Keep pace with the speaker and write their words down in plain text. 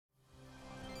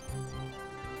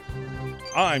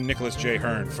I'm Nicholas J.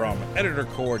 Hearn from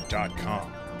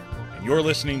EditorCore.com, and you're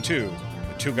listening to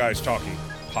the Two Guys Talking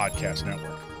Podcast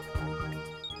Network.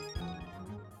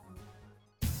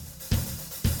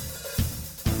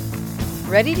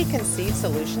 Ready to conceive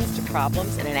solutions to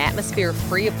problems in an atmosphere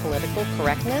free of political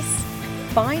correctness?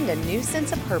 Find a new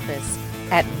sense of purpose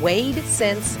at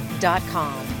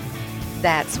wadesense.com.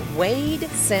 That's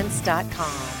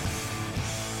wadesense.com.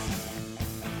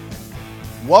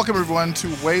 Welcome, everyone,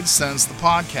 to Wade Sense, the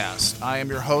podcast. I am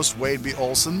your host, Wade B.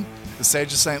 Olson, the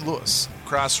Sage of St. Louis.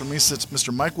 Across from me sits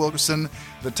Mr. Mike Wilkerson,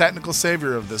 the technical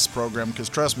savior of this program, because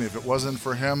trust me, if it wasn't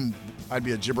for him, I'd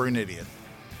be a gibbering idiot.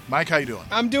 Mike, how you doing?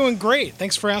 I'm doing great.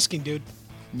 Thanks for asking, dude.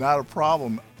 Not a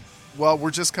problem. Well,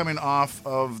 we're just coming off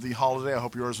of the holiday. I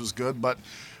hope yours was good, but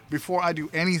before I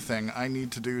do anything, I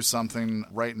need to do something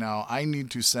right now. I need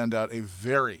to send out a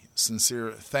very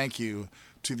sincere thank you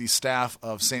to the staff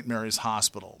of St. Mary's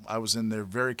Hospital. I was in their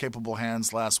very capable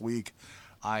hands last week.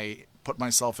 I put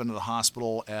myself into the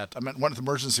hospital went to the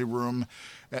emergency room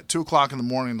at 2 o'clock in the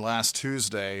morning last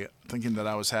Tuesday, thinking that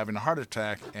I was having a heart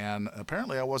attack, and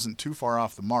apparently I wasn't too far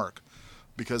off the mark,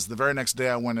 because the very next day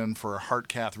I went in for a heart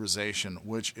catheterization,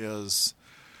 which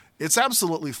it's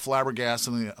absolutely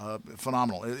flabbergastingly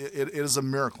phenomenal. It is a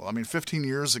miracle. I mean, 15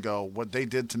 years ago, what they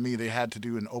did to me, they had to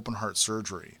do an open heart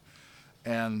surgery.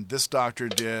 And this doctor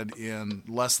did in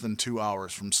less than 2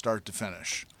 hours from start to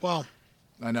finish. Wow.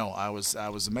 I know. I was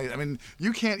amazed. I mean,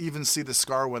 you can't even see the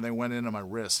scar when they went into my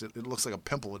wrist. It looks like a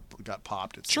pimple that got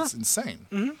popped. It's insane.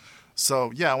 Mm-hmm.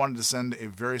 So, yeah, I wanted to send a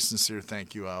very sincere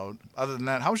thank you out. Other than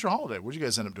that, how was your holiday? What did you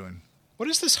guys end up doing? What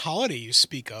is this holiday you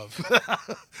speak of?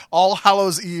 All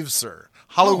Hallows Eve, sir.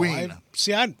 Halloween.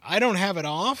 I don't have it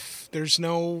off. There's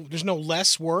no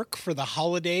less work for the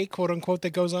holiday, quote unquote, that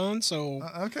goes on. So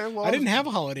okay, well, I didn't have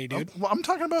a holiday, dude. Well, I'm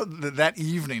talking about that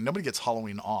evening. Nobody gets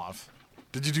Halloween off.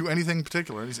 Did you do anything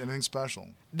particular? Anything special?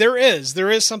 There is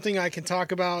something I can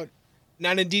talk about,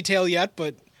 not in detail yet,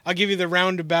 but I'll give you the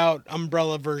roundabout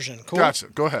umbrella version. Cool? Gotcha.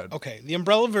 Go ahead. Okay. The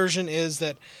umbrella version is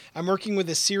that I'm working with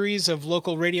a series of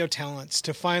local radio talents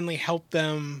to finally help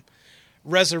them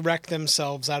resurrect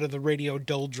themselves out of the radio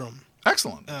doldrum.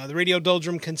 Excellent. The radio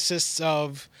doldrum consists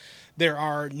of, there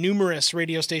are numerous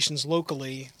radio stations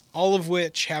locally, all of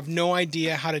which have no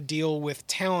idea how to deal with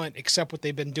talent except what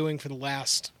they've been doing for the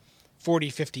last 40,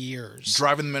 50 years.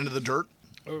 Driving them into the dirt?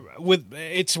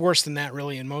 It's worse than that,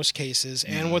 really, in most cases.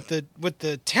 Mm-hmm. And what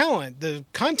the talent, the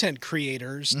content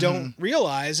creators don't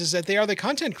realize is that they are the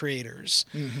content creators.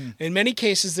 Mm-hmm. In many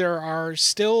cases, there are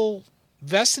still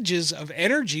vestiges of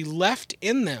energy left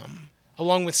in them,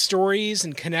 along with stories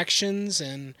and connections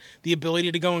and the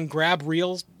ability to go and grab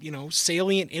real,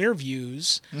 salient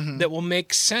interviews that will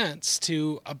make sense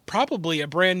to probably a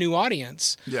brand new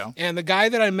audience. Yeah. And the guy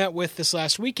that I met with this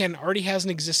last weekend already has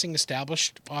an existing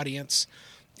established audience.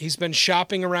 He's been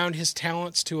shopping around his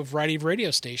talents to a variety of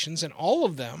radio stations, and all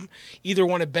of them either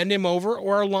want to bend him over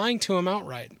or are lying to him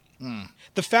outright. Mm.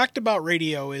 The fact about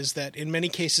radio is that in many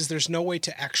cases there's no way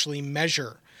to actually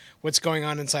measure what's going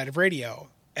on inside of radio,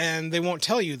 and they won't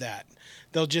tell you that.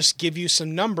 They'll just give you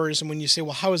some numbers, and when you say,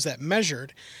 well, how is that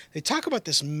measured? They talk about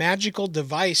this magical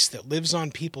device that lives on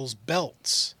people's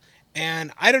belts.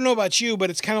 And I don't know about you, but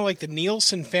it's kind of like the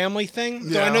Nielsen family thing.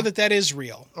 Yeah. So I know that is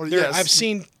real. Yes. I've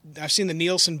seen the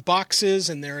Nielsen boxes,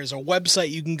 and there is a website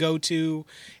you can go to,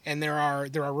 and there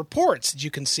are reports that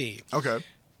you can see. Okay.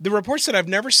 The reports that I've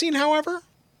never seen, however,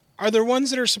 are the ones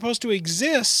that are supposed to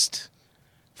exist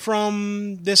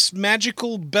from this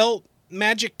magical belt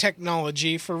magic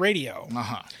technology for radio.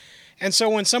 Uh-huh. And so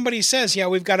when somebody says, yeah,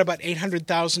 we've got about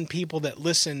 800,000 people that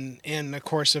listen in the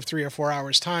course of 3 or 4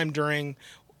 hours' time during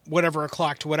whatever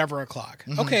o'clock to whatever o'clock.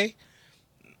 Mm-hmm. Okay.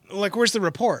 Like, where's the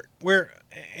report?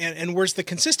 And where's the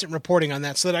consistent reporting on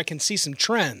that so that I can see some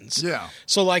trends? Yeah.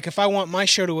 So, like, if I want my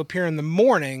show to appear in the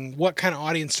morning, what kind of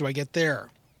audience do I get there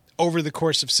over the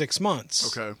course of 6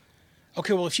 months? Okay.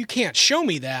 Okay, well, if you can't show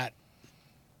me that,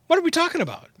 what are we talking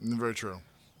about? Very true.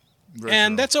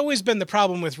 That's always been the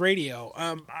problem with radio.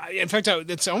 In fact,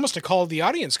 it's almost a call to the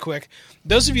audience quick.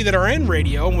 Those of you that are in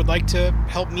radio and would like to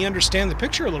help me understand the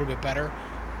picture a little bit better,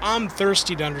 I'm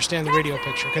thirsty to understand the radio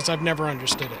picture because I've never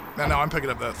understood it. And now I'm picking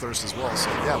up that thirst as well. So,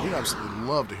 yeah, we'd absolutely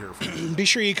love to hear from you. Be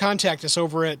sure you contact us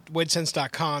over at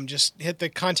wadesense.com. Just hit the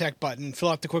contact button, fill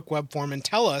out the quick web form, and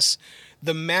tell us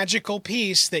the magical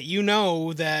piece that you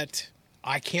know that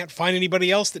I can't find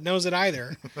anybody else that knows it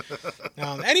either.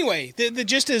 Anyway, the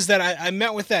gist is that I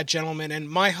met with that gentleman, and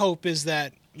my hope is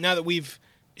that now that we've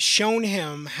shown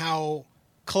him how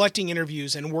collecting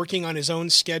interviews and working on his own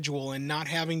schedule and not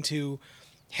having to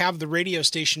have the radio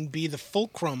station be the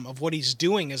fulcrum of what he's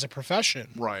doing as a profession.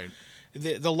 Right.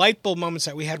 the light bulb moments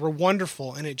that we had were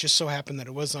wonderful, and it just so happened that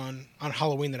it was on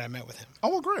Halloween that I met with him. Oh,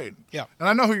 well, great. Yeah. And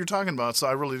I know who you're talking about, so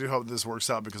I really do hope this works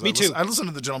out because Me too. I listened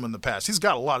to the gentleman in the past. He's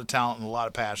got a lot of talent and a lot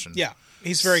of passion. Yeah,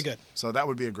 he's very good. So that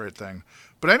would be a great thing.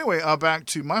 But anyway, back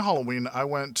to my Halloween, I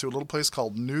went to a little place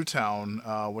called Newtown,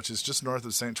 which is just north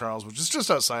of St. Charles, which is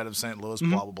just outside of St. Louis,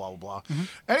 blah, blah, blah, blah, blah.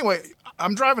 Anyway,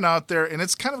 I'm driving out there, and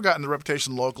it's kind of gotten the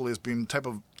reputation locally as being kind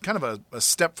of a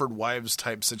Stepford Wives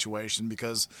type situation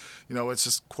because, it's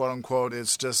just, quote unquote,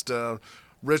 it's just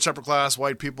rich upper class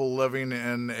white people living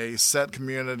in a set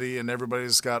community, and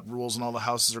everybody's got rules, and all the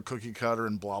houses are cookie cutter,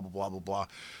 and blah, blah, blah, blah, blah.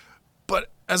 But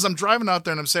as I'm driving out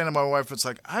there and I'm saying to my wife, it's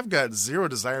like, I've got zero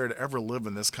desire to ever live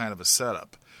in this kind of a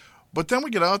setup. But then we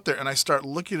get out there and I start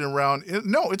looking around.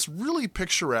 It's really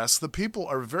picturesque. The people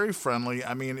are very friendly.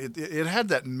 I mean, it had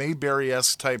that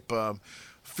Mayberry-esque type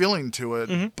feeling to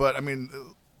it. But, I mean,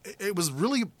 it was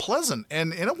really pleasant.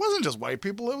 And it wasn't just white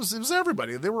people. It was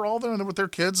everybody. They were all there with their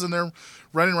kids and they're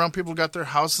running around. People got their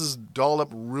houses dolled up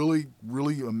really,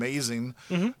 really amazing.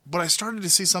 But I started to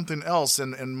see something else.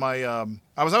 And my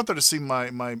I was out there to see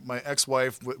my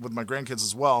ex-wife with my grandkids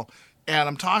as well. And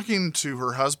I'm talking to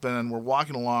her husband, and we're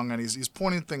walking along, and he's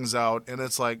pointing things out, and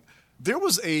it's like there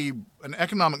was an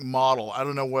economic model. I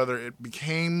don't know whether it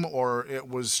became or it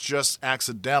was just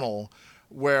accidental,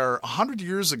 where 100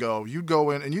 years ago you'd go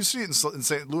in, and you see it in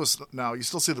St. Louis now. You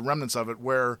still see the remnants of it,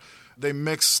 where they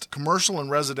mixed commercial and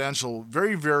residential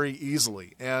very, very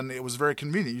easily, and it was very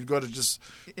convenient. You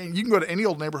can go to any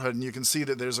old neighborhood, and you can see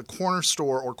that there's a corner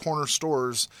store or corner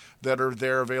stores that are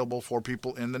there available for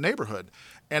people in the neighborhood.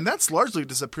 And that's largely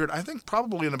disappeared. I think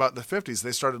probably in about the 50s,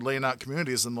 they started laying out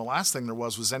communities, and the last thing there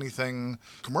was anything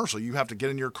commercial. You have to get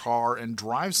in your car and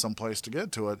drive someplace to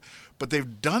get to it. But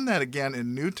they've done that again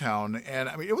in Newtown, and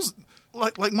I mean, it was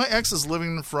like my ex is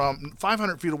living from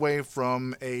 500 feet away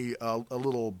from a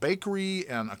little bakery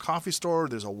and a coffee store.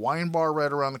 There's a wine bar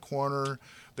right around the corner.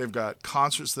 They've got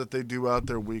concerts that they do out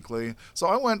there weekly. So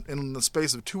I went in the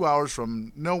space of 2 hours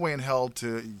from no way in hell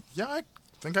to, I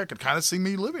think I could kind of see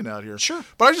me living out here. Sure.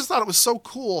 But I just thought it was so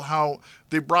cool how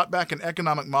they brought back an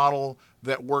economic model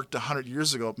that worked 100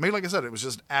 years ago. Maybe, like I said, it was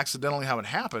just accidentally how it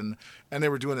happened, and they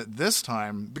were doing it this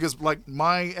time because, like,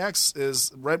 my ex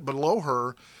is right below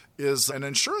her is an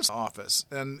insurance office,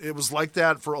 and it was like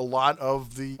that for a lot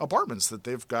of the apartments that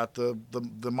they've got the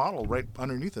model right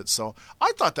underneath it. So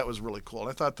I thought that was really cool, and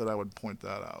I thought that I would point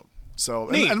that out. So,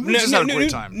 and we just had a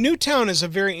great time. Newtown is a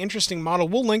very interesting model.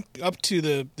 We'll link up to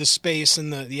the space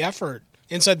and the effort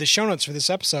inside the show notes for this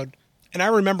episode. And I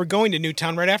remember going to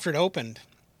Newtown right after it opened.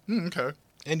 Okay.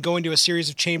 And going to a series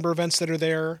of chamber events that are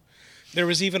there. There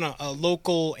was even a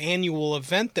local annual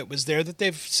event that was there that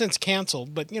they've since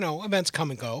canceled, but, events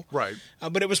come and go. Right.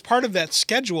 But it was part of that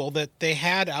schedule that they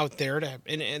had out there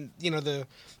and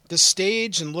the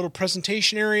stage and little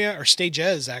presentation area, or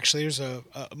stages, actually. There's a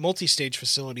multi-stage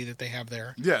facility that they have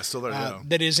there. Yeah, still there, yeah.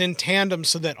 That is in tandem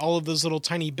so that all of those little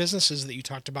tiny businesses that you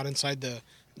talked about inside the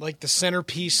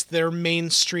centerpiece, their main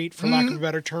street, for lack of a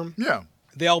better term. Yeah.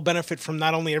 They all benefit from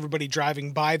not only everybody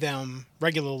driving by them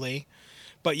regularly,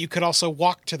 but you could also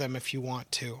walk to them if you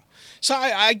want to. So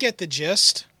I get the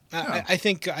gist. Yeah. I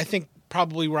think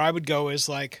probably where I would go is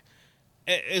like,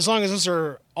 as long as those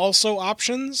are also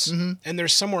options and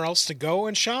there's somewhere else to go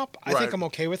and shop, I think I'm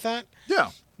okay with that.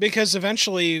 Yeah. Because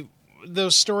eventually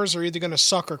those stores are either going to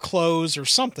suck or close or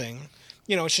something.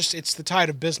 It's the tide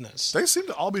of business. They seem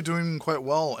to all be doing quite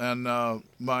well, and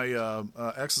my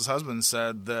ex's husband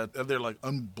said that they're like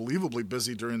unbelievably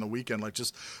busy during the weekend, like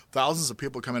just thousands of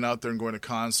people coming out there and going to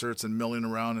concerts and milling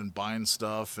around and buying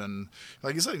stuff. And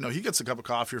like you said, he gets a cup of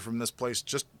coffee from this place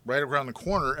just right around the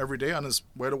corner every day on his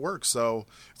way to work. So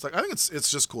it's like, I think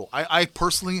it's just cool. I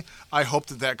personally, I hope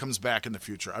that comes back in the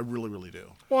future. I really, really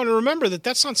do. Well, and remember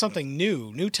that's not something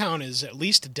new. Newtown is at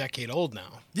least a decade old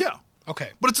now. Yeah.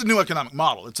 Okay. But it's a new economic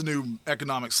model. It's a new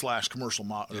economic / commercial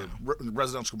model,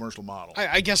 residential commercial model.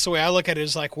 I guess the way I look at it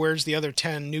is like, where's the other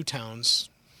 10 new towns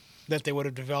that they would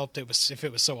have developed if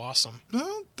it was so awesome?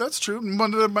 No, that's true.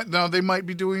 Now they might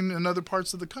be doing in other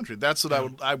parts of the country. That's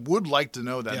what I would like to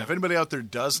know that. Yeah. If anybody out there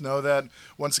does know that,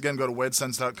 once again, go to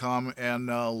wadesense.com and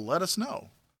let us know.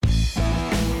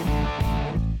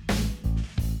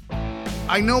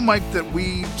 I know, Mike, that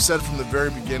we said from the very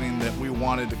beginning that we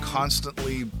wanted to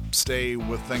constantly stay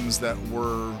with things that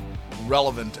were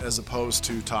relevant as opposed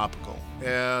to topical.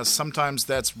 Sometimes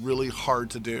that's really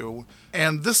hard to do,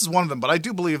 and this is one of them. But I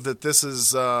do believe that this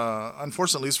is,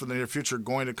 unfortunately, at least for the near future,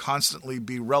 going to constantly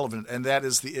be relevant, and that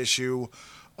is the issue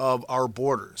of our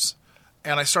borders.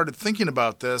 And I started thinking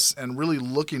about this and really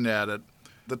looking at it.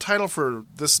 The title for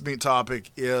this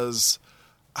topic is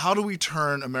how do we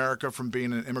turn America from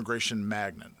being an immigration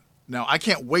magnet? Now, I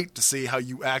can't wait to see how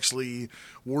you actually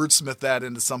wordsmith that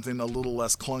into something a little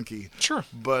less clunky. Sure.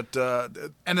 But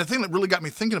and the thing that really got me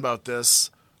thinking about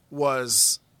this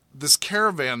was this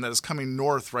caravan that is coming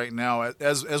north right now.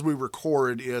 As we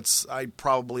record, it's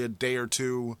probably a day or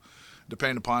two,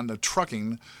 depending upon the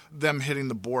trucking, them hitting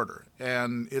the border.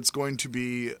 And it's going to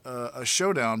be a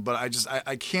showdown. But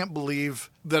I can't believe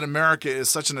that America is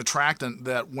such an attractant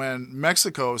that when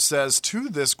Mexico says to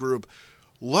this group,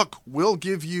 look, we'll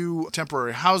give you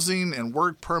temporary housing and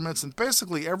work permits and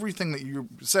basically everything that you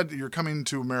said that you're coming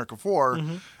to America for.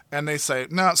 Mm-hmm. And they say,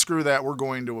 no, screw that, we're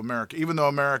going to America. Even though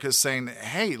America is saying,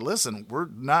 hey, listen, we're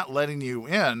not letting you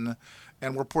in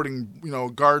and we're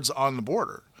putting guards on the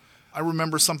border. I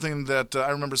remember something that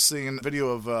I remember seeing a video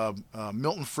of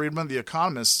Milton Friedman, the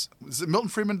economist. Is it Milton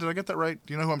Friedman? Did I get that right?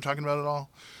 Do you know who I'm talking about at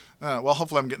all? Well,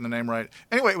 hopefully I'm getting the name right.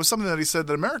 Anyway, it was something that he said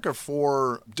that America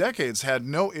for decades had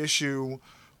no issue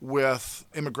with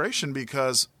immigration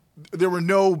because there were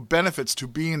no benefits to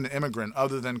being an immigrant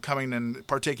other than coming and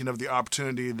partaking of the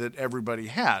opportunity that everybody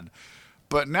had.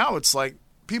 But now it's like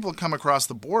people come across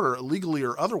the border, illegally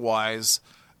or otherwise,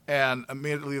 and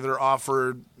immediately they're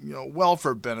offered,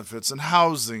 welfare benefits and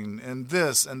housing and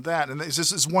this and that. And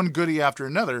it's one goodie after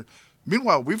another.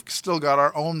 Meanwhile, we've still got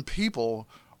our own people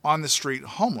on the street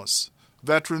homeless.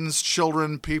 Veterans,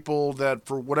 children, people that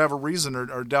for whatever reason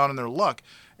are down in their luck.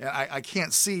 And I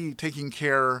can't see taking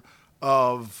care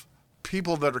of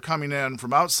people that are coming in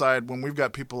from outside when we've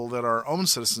got people that are our own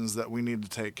citizens that we need to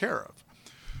take care of.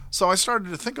 So I started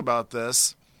to think about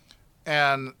this,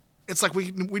 and it's like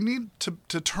we need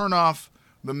to turn off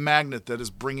the magnet that is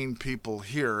bringing people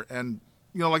here. And,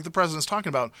 like the president's talking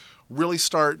about, really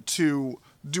start to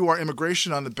do our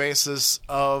immigration on the basis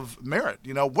of merit.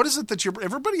 What is it that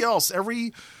everybody else,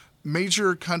 every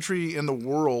major country in the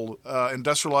world,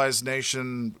 industrialized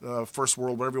nation, first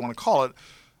world, whatever you want to call it,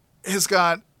 has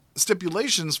got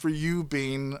stipulations for you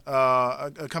being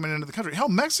coming into the country. Hell,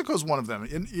 Mexico's one of them.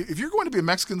 If you're going to be a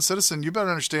Mexican citizen, you better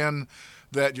understand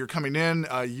that you're coming in.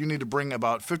 You need to bring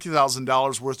about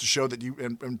 $50,000 worth to show that you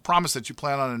and promise that you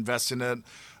plan on investing it.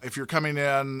 If you're coming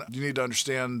in, you need to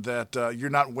understand that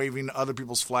you're not waving other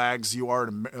people's flags. You are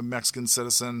a Mexican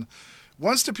citizen.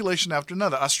 One stipulation after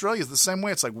another. Australia is the same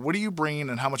way. It's like, what are you bringing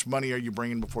and how much money are you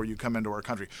bringing before you come into our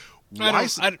country? I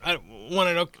don't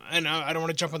want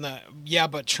to jump on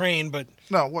the train, but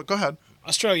no. What? Go ahead.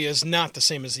 Australia is not the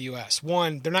same as the U.S.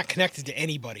 One, they're not connected to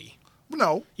anybody.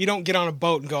 No. You don't get on a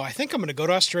boat and go, I think I'm going to go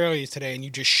to Australia today, and you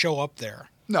just show up there.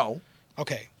 No.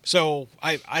 Okay, so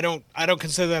I don't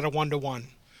consider that a one-to-one.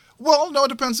 Well, no, it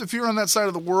depends. If you're on that side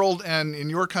of the world and in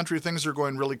your country things are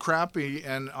going really crappy,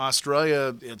 and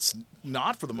Australia, it's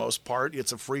not for the most part.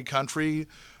 It's a free country.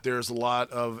 There's a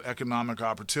lot of economic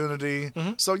opportunity.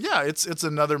 Mm-hmm. So, yeah, it's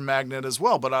another magnet as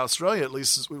well. But Australia, at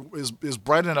least, is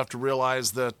bright enough to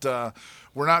realize that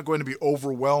we're not going to be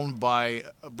overwhelmed by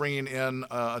bringing in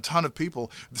a ton of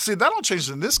people. See, that all changed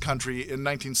in this country in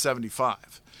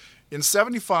 1975. In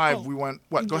 75, we went...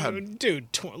 What? Go ahead. Dude,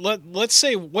 let's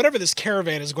say whatever this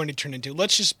caravan is going to turn into,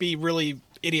 let's just be really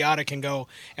idiotic and go,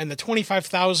 and the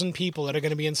 25,000 people that are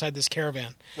going to be inside this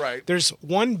caravan. Right. There's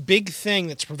one big thing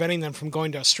that's preventing them from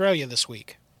going to Australia this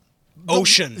week.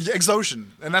 Ocean. Exocean.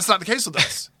 And that's not the case with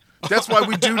us. That's why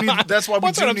we do need... That's what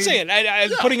I'm saying.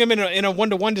 Putting them in a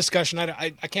one-to-one discussion, I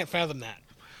can't fathom that.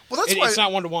 Well, that's why... It's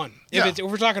not one-to-one. Yeah. If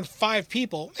we're talking 5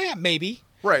 people, maybe...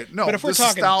 Right. No, but if we're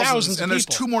talking thousands of and there's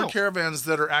people, 2 more caravans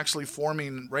that are actually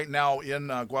forming right now in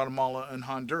Guatemala and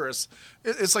Honduras.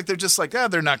 It's like they're just like,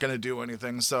 they're not going to do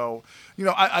anything. So,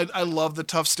 I love the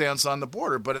tough stance on the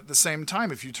border, but at the same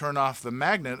time, if you turn off the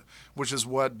magnet, which is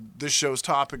what this show's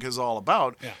topic is all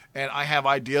about, and I have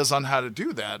ideas on how to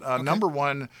do that. Okay. Number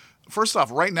one, first off,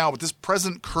 right now with this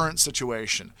current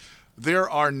situation, there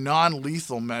are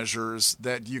non-lethal measures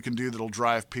that you can do that'll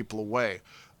drive people away.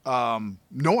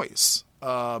 Noise.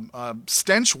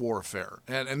 Stench warfare.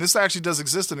 And this actually does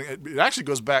exist, and it actually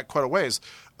goes back quite a ways.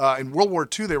 In World War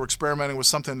II, they were experimenting with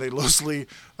something they loosely,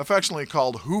 affectionately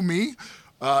called Who Me?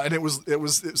 And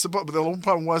but the only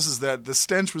problem was that the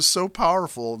stench was so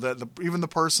powerful that even the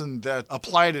person that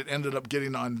applied it ended up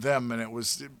getting on them, and it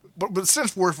was... But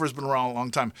stench warfare has been around a long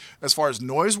time. As far as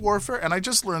noise warfare, and I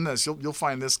just learned this, you'll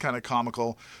find this kind of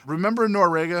comical. Remember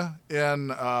Noriega in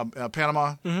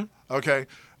Panama? Mm-hmm. Okay.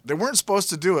 They weren't supposed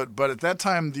to do it, but at that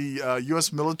time, the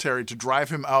U.S. military, to drive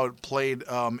him out, played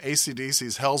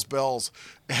AC/DC's Hell's Bells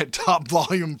at top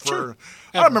volume for, sure.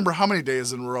 I don't remember how many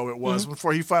days in a row it was,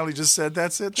 before he finally just said,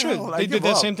 that's it. Sure, they did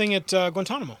that same thing at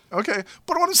Guantanamo. Okay,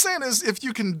 but what I'm saying is, if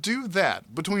you can do that,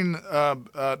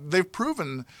 they've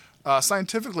proven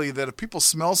scientifically that if people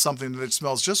smell something that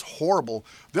smells just horrible,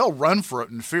 they'll run for it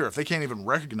in fear if they can't even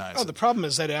recognize it. The problem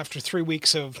is that after 3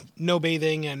 weeks of no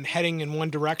bathing and heading in one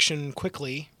direction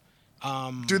quickly...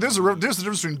 Dude, there's a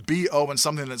difference between BO and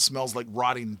something that smells like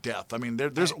rotting death. I mean,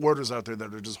 there's odors out there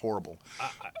that are just horrible.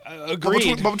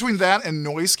 Agreed. But between that and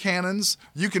noise cannons,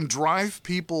 you can drive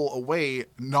people away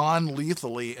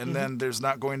non-lethally, and then there's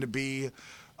not going to be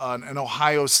an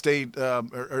Ohio State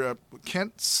or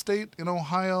Kent State in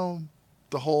Ohio,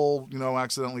 the whole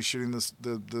accidentally shooting the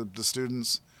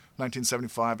students,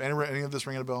 1975. Any of this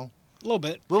ringing a bell? A little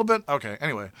bit. A little bit? Okay.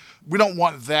 Anyway, we don't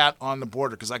want that on the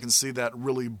border because I can see that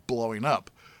really blowing up.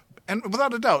 And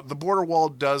without a doubt, the border wall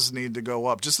does need to go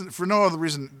up. Just for no other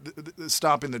reason,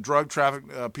 stopping the drug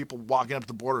traffic, people walking up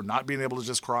the border, not being able to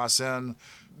just cross in.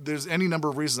 There's any number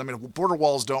of reasons. I mean, border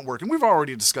walls don't work. And we've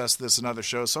already discussed this in other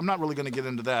shows, so I'm not really going to get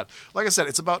into that. Like I said,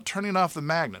 it's about turning off the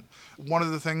magnet. One of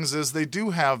the things is they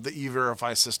do have the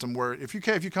E-Verify system where if you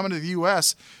come into the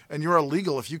U.S. and you're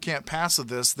illegal, if you can't pass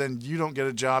this, then you don't get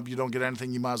a job, you don't get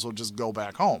anything, you might as well just go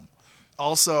back home.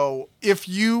 Also, if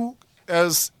you,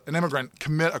 as an immigrant,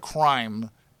 commit a crime,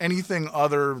 anything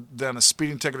other than a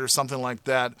speeding ticket or something like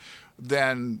that,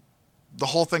 then the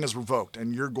whole thing is revoked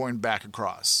and you're going back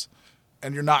across.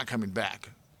 And you're not coming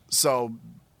back. So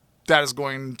that is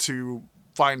going to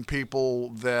find people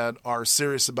that are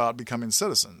serious about becoming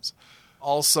citizens.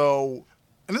 Also,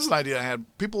 and this is an idea I had,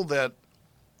 people that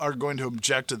are going to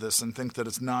object to this and think that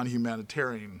it's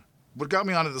non-humanitarian. What got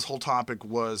me onto this whole topic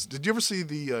was, did you ever see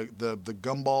the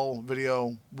gumball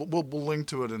video? We'll link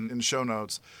to it in show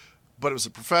notes. But it was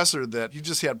a professor that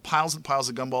he had piles and piles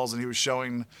of gumballs, and he was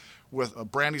showing with a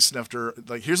brandy snifter,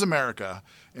 like, here's America,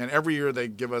 and every year they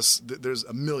give us, there's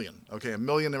a million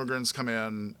immigrants come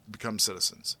in, become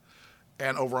citizens.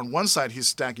 And over on one side, he's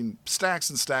stacking stacks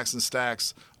and stacks and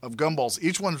stacks of gumballs,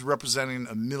 each one's representing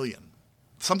a million.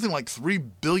 Something like 3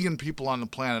 billion people on the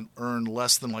planet earn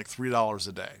less than like $3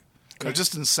 a day. Okay.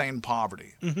 Just insane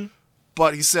poverty. Mm-hmm.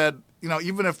 But he said,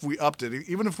 even if we upped it,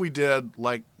 even if we did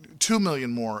like 2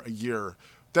 million more a year,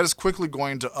 that is quickly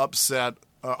going to upset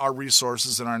our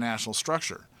resources and our national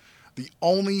structure. The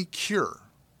only cure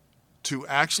to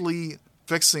actually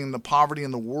fixing the poverty in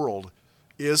the world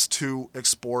is to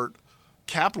export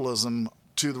capitalism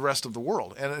to the rest of the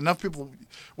world. And enough people,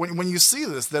 when you see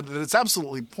this, that it's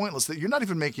absolutely pointless, that you're not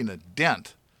even making a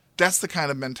dent. That's the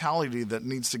kind of mentality that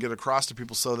needs to get across to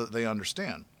people so that they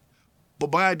understand.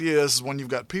 But my idea is when you've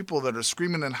got people that are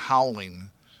screaming and howling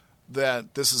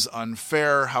that this is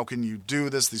unfair, how can you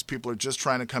do this, these people are just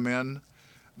trying to come in,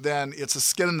 then it's a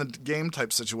skin in the game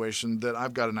type situation that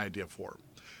I've got an idea for.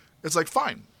 It's like,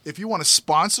 fine, if you want to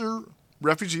sponsor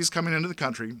refugees coming into the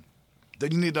country,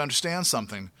 then you need to understand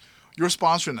something. You're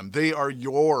sponsoring them. They are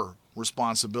your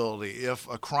responsibility. If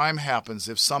a crime happens,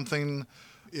 if something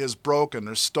is broken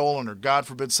or stolen, or God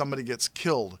forbid somebody gets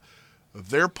killed,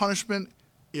 their punishment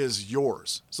is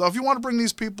yours. So if you want to bring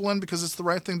these people in because it's the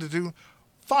right thing to do,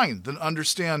 fine, then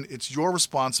understand it's your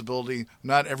responsibility,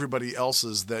 not everybody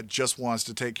else's that just wants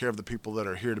to take care of the people that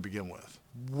are here to begin with.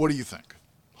 What do you think?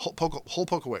 Whole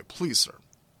poke away, please, sir.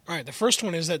 All right, the first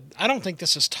one is that I don't think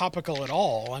this is topical at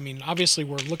all. I mean, obviously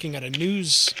we're looking at a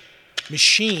news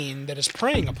machine that is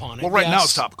preying upon it. Well, right now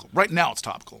it's topical.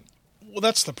 Well,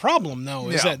 that's the problem, though,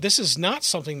 is that this is not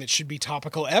something that should be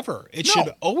topical ever. It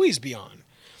should always be on.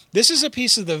 This is a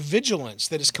piece of the vigilance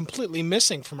that is completely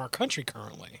missing from our country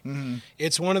currently. Mm-hmm.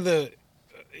 It's one of the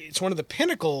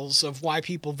pinnacles of why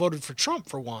people voted for Trump,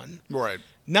 for one. Right.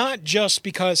 Not just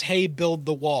because, hey, build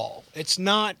the wall. It's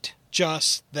not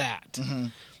just that.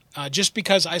 Mm-hmm. Just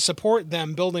because I support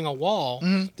them building a wall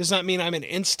does not mean I'm an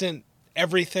instant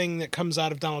everything that comes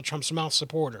out of Donald Trump's mouth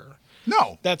supporter.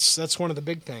 No. That's one of the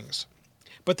big things.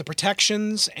 But the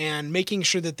protections and making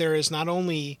sure that there is not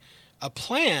only a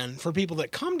plan for people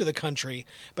that come to the country,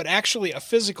 but actually a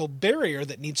physical barrier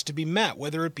that needs to be met,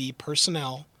 whether it be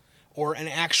personnel or an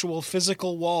actual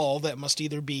physical wall that must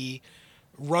either be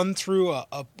run through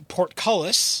a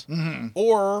portcullis,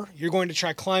 or you're going to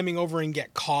try climbing over and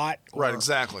get caught, or right,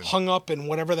 exactly, hung up in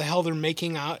whatever the hell they're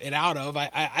making it out of.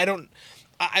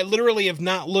 I literally have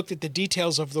not looked at the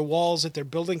details of the walls that they're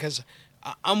building because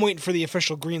I'm waiting for the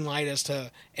official green light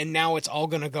and now it's all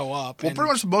going to go up. Well,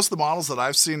 pretty much most of the models that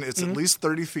I've seen, it's at least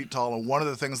 30 feet tall. And one of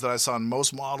the things that I saw in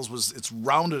most models was it's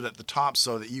rounded at the top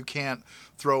so that you can't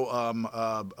throw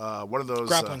one of those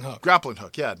grappling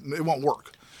hook. Yeah, it won't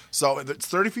work. So it's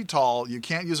 30 feet tall. You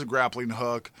can't use a grappling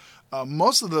hook.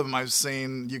 Most of them I've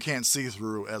seen you can't see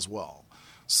through as well.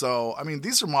 So, I mean,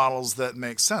 these are models that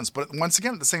make sense. But once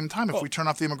again, at the same time, if we turn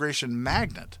off the immigration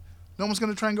magnet, no one's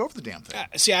going to try and go over the damn thing.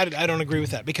 See, I don't agree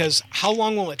with that, because how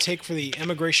long will it take for the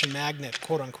immigration magnet,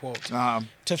 quote unquote,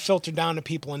 to filter down to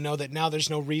people and know that now there's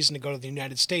no reason to go to the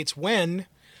United States when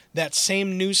that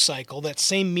same news cycle, that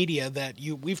same media that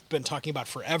we've been talking about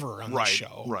forever on this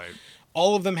show, Right.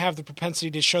 all of them have the propensity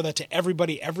to show that to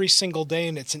everybody every single day,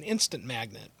 and it's an instant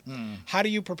magnet. How do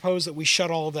you propose that we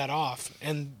shut all of that off?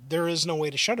 And there is no way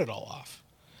to shut it all off.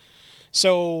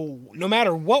 So no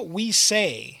matter what we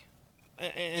say,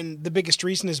 and the biggest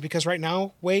reason is because right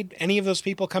now, Wade, any of those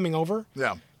people coming over,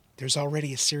 Yeah. there's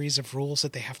already a series of rules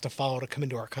that they have to follow to come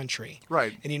into our country.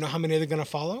 Right. And you know how many they're going to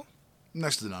follow?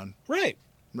 Next to none. Right.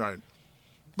 Right.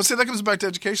 But see, that comes back to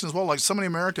education as well. Like, so many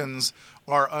Americans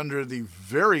are under the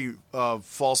very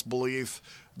false belief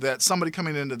that somebody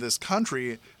coming into this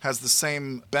country has the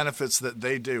same benefits that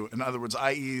they do. In other words,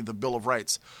 i.e. the Bill of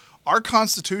Rights. Our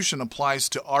Constitution applies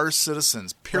to our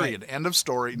citizens, period. Right. End of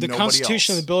story. The Nobody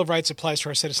Constitution else. and the Bill of Rights applies to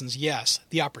our citizens, yes.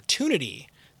 The opportunity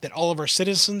that all of our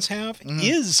citizens have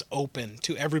is open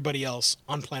to everybody else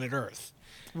on planet Earth.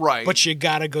 Right. But you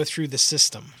got to go through the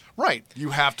system. Right. You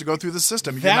have to go through the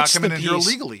system. You're That's not coming the in here piece.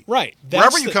 illegally. Right.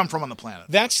 Wherever you come from on the planet.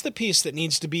 That's the piece that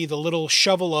needs to be the little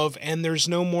shovel of, and there's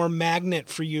no more magnet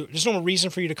for you. There's no more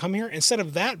reason for you to come here. Instead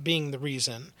of that being the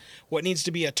reason, what needs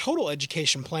to be a total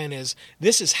education plan is,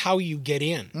 this is how you get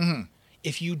in.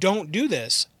 If you don't do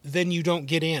this, then you don't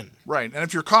get in. Right. And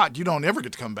if you're caught, you don't ever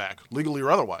get to come back, legally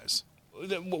or otherwise.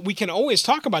 We can always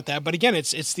talk about that, but again,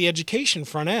 it's the education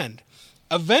front end.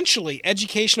 Eventually,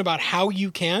 education about how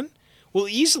you can will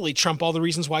easily trump all the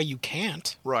reasons why you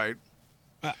can't. Right.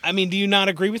 I mean, do you not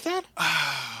agree with that?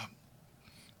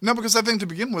 No, because I think to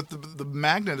begin with, the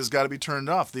magnet has got to be turned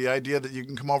off. The idea that you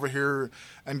can come over here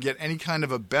and get any kind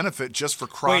of a benefit just for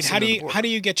crossing the border. How do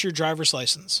you get your driver's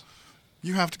license?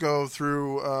 You have to go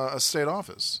through a state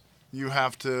office. You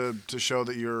have to show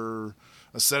that you're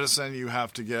a citizen. You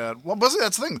have to get... Well, basically,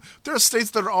 that's the thing. There are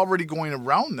states that are already going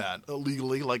around that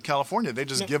illegally, like California. They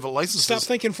just give a license. Stop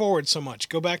thinking forward so much.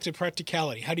 Go back to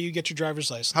practicality. How do you get your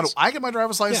driver's license? How do I get my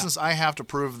driver's license? I have to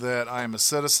prove that I am a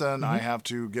citizen. I have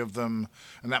to give them...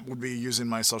 And that would be using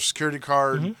my Social Security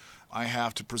card. I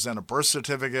have to present a birth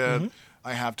certificate.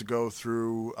 I have to go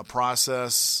through a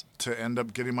process to end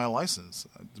up getting my license.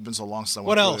 It's been so long since I went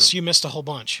What through else? it. You missed a whole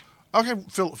bunch. Okay,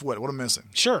 Phil, what am I missing?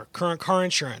 Sure. Current car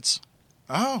insurance.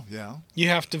 Oh, yeah. You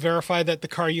have to verify that the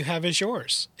car you have is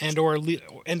yours, and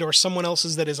or someone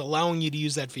else's that is allowing you to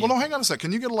use that vehicle. Well, no, hang on a sec.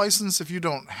 Can you get a license if you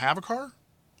don't have a car?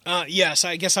 Yes,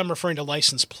 I guess I'm referring to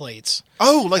license plates.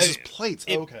 Oh, license plates.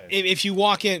 Okay. If you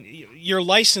walk in, your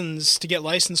license to get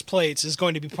license plates is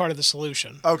going to be part of the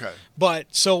solution. Okay. But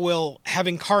so will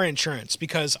having car insurance,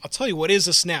 because I'll tell you what is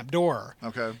a snap door.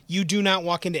 Okay. You do not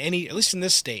walk into any, at least in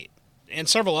this state, and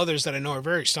several others that I know are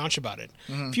very staunch about it.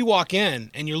 If you walk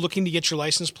in and you're looking to get your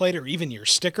license plate or even your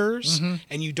stickers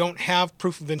and you don't have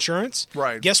proof of insurance,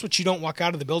 Right. guess what you don't walk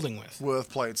out of the building with? With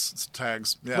plates,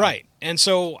 tags. Yeah. Right. And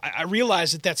so I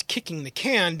realize that that's kicking the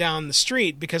can down the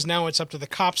street, because now it's up to the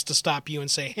cops to stop you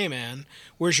and say, hey, man,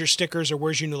 where's your stickers or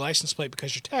where's your new license plate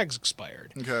because your tag's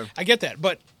expired? Okay. I get that.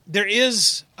 But there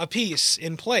is a piece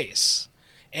in place,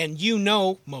 and you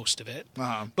know most of it.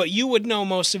 But you would know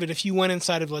most of it if you went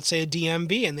inside of, let's say, a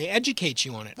DMV and they educate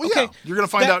you on it. Well, okay, yeah. You're going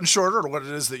to find out in short order what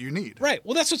it is that you need. Right.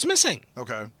 Well, that's what's missing.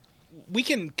 Okay. We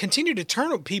can continue to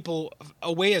turn people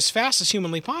away as fast as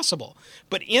humanly possible,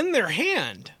 but in their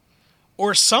hand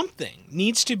or something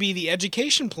needs to be the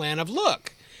education plan of,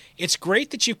 look, it's great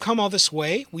that you've come all this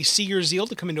way. We see your zeal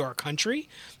to come into our country.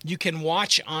 You can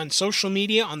watch on social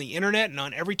media, on the internet, and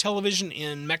on every television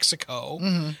in Mexico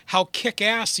how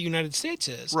kick-ass the United States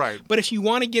is. Right. But if you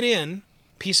want to get in,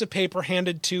 piece of paper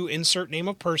handed to insert name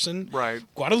of person, Right.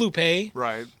 Guadalupe,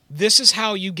 Right. this is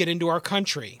how you get into our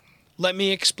country. Let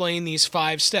me explain these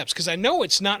 5 steps, because I know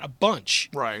it's not a bunch.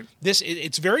 Right.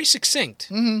 It's very succinct.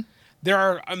 There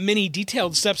are many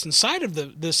detailed steps inside of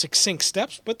the succinct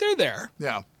steps, but they're there.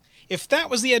 Yeah. If that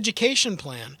was the education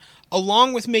plan,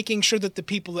 along with making sure that the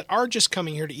people that are just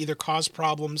coming here to either cause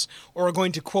problems or are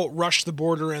going to, quote, rush the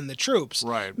border and the troops,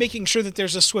 Right. making sure that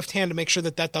there's a swift hand to make sure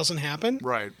that that doesn't happen,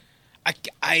 Right.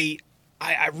 I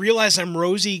realize I'm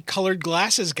rosy-colored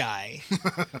glasses guy,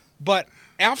 but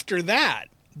after that,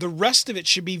 the rest of it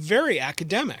should be very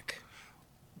academic.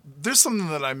 There's something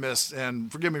that I missed, and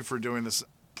forgive me for doing this.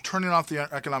 Turning off the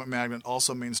economic magnet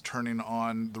also means turning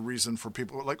on the reason for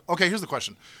people. Like, okay, here's the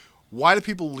question. Why do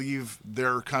people leave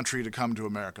their country to come to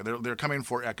America? They're coming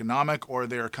for economic, or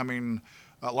they're coming,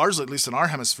 largely, at least in our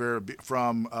hemisphere,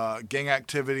 from gang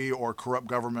activity or corrupt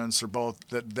governments, or both,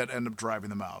 that end up driving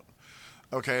them out.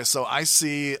 Okay, so I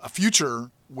see a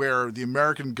future where the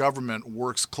American government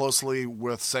works closely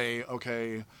with, say,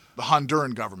 the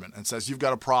Honduran government and says, you've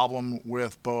got a problem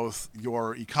with both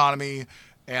your economy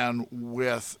and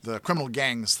with the criminal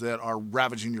gangs that are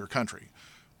ravaging your country.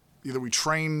 Either we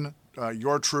train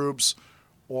your troops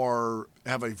or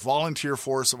have a volunteer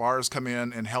force of ours come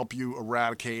in and help you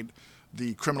eradicate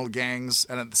the criminal gangs.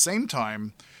 And at the same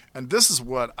time, and this is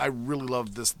what I really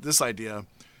love this idea,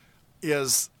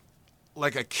 is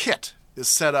like a kit is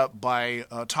set up by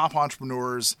top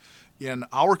entrepreneurs in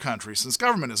our country, since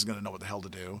government isn't going to know what the hell to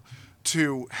do,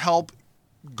 to help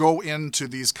go into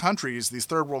these countries, these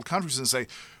third world countries, and say,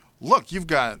 look, you've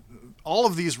got all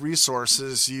of these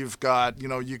resources. You've got,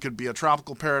 you could be a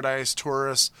tropical paradise,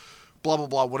 tourist, blah, blah,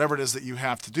 blah, whatever it is that you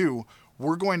have to do.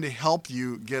 We're going to help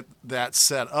you get that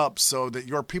set up so that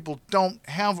your people don't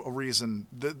have a reason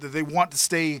that they want to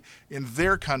stay in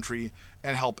their country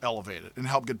and help elevate it and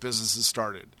help get businesses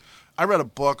started. I read a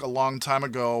book a long time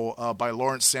ago by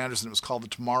Lawrence Sanderson. It was called The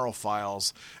Tomorrow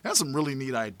Files. It had some really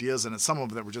neat ideas in it, some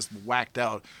of them were just whacked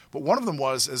out. But one of them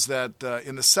is that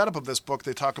in the setup of this book,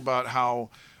 they talk about how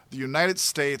the United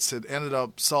States had ended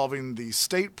up solving the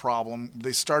state problem.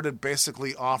 They started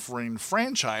basically offering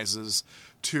franchises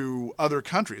to other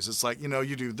countries. It's like,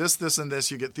 you do this, this, and this,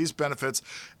 you get these benefits,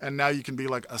 and now you can be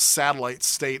like a satellite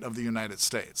state of the United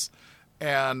States.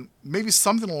 And maybe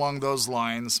something along those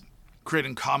lines,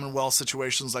 creating Commonwealth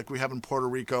situations like we have in Puerto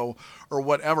Rico or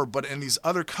whatever. But in these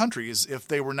other countries, if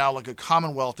they were now like a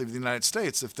Commonwealth of the United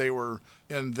States, if they were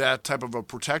in that type of a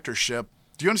protectorship,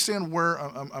 do you understand where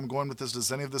I'm going with this?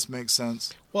 Does any of this make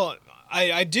sense? Well,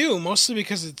 I do, mostly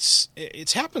because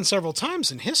it's happened several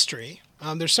times in history.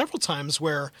 There's several times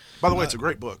where... By the way, it's a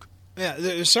great book. Yeah,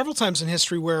 there's several times in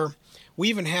history where we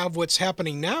even have what's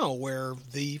happening now, where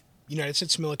the United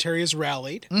States military has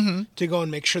rallied to go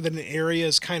and make sure that an area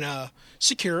is kind of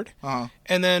secured. Uh-huh.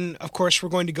 And then, of course, we're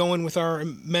going to go in with our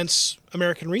immense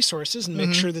American resources and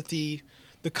make sure that the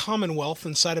Commonwealth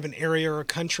inside of an area or a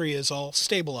country is all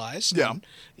stabilized. Yeah.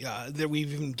 And, that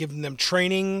we've even given them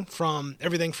training from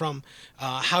everything from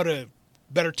how to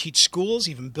better teach schools,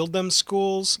 even build them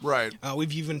schools. Right.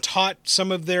 We've even taught some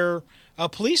of their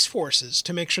police forces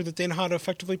to make sure that they know how to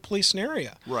effectively police an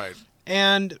area. Right.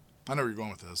 And I know where you're going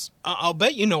with this. I'll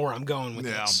bet you know where I'm going with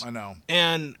this. Yeah, I know.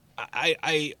 And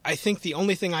I think the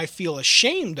only thing I feel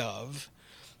ashamed of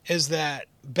is that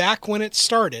back when it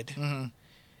started,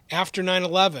 after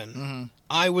 9/11,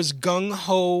 I was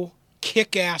gung-ho,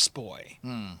 kick-ass boy.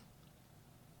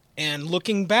 And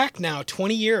looking back now,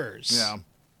 20 years,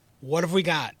 what have we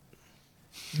got?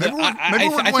 Maybe we're going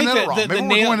at it wrong. Maybe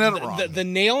we're going at it wrong. The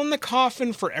nail in the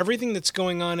coffin for everything that's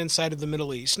going on inside of the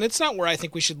Middle East. And it's not where I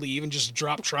think we should leave and just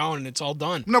drop trout and it's all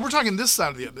done. No, we're talking this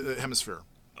side of the hemisphere.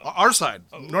 Our side,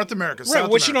 North America, South right. What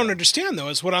America. you don't understand, though,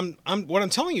 is what I'm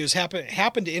telling you is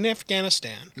happened in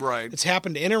Afghanistan. Right. It's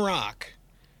happened in Iraq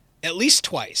at least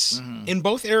twice in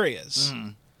both areas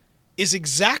is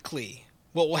exactly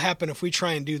what will happen if we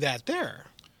try and do that there.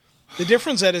 The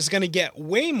difference that is going to get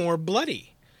way more bloody.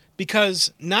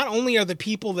 Because not only are the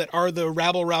people that are the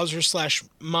rabble-rousers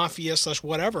 / mafia /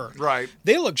 whatever, right,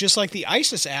 they look just like the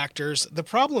ISIS actors. The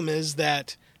problem is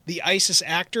that the ISIS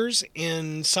actors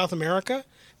in South America,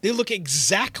 they look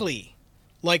exactly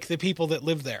like the people that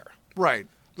live there. Right.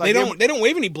 Like they don't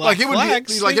wave any black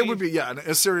flags. It would be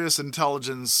a serious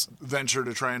intelligence venture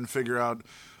to try and figure out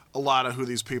a lot of who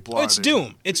these people are. It's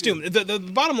doomed. It's doomed. The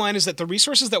bottom line is that the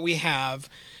resources that we have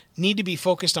need to be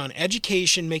focused on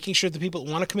education, making sure the people that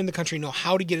want to come in the country know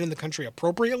how to get in the country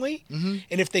appropriately. And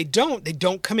if they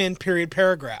don't come in, period,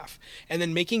 paragraph. And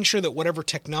then making sure that whatever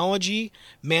technology,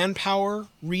 manpower,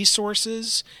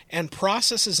 resources, and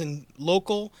processes in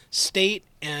local, state,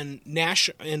 and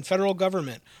national and federal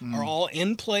government are all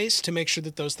in place to make sure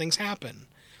that those things happen.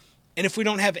 And if we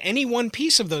don't have any one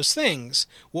piece of those things,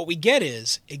 what we get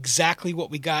is exactly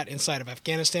what we got inside of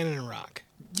Afghanistan and Iraq.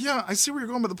 Yeah, I see where you're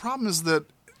going, but the problem is that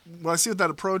I see what that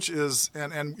approach is,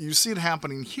 and you see it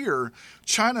happening here.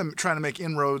 China trying to make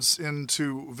inroads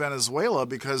into Venezuela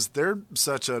because they're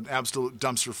such an absolute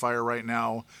dumpster fire right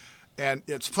now. And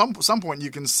at some point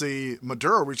you can see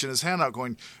Maduro reaching his hand out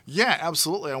going, yeah,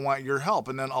 absolutely, I want your help.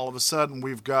 And then all of a sudden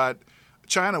we've got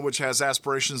China, which has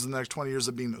aspirations in the next 20 years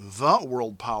of being the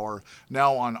world power,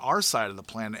 now on our side of the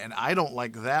planet. And I don't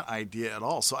like that idea at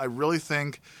all. So I really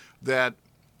think that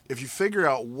if you figure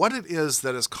out what it is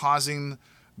that is causing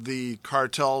the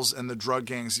cartels and the drug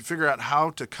gangs, you figure out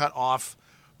how to cut off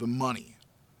the money.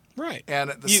 Right. And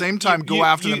at the same time go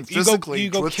after them physically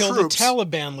with troops. You go kill the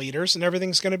Taliban leaders and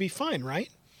everything's going to be fine, right?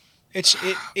 No,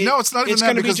 it's not even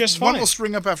that, because just one fine. will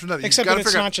string up after another. Except that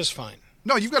it's not just fine.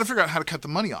 No, you've got to figure out how to cut the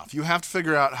money off. You have to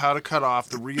figure out how to cut off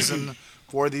the reason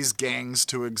for these gangs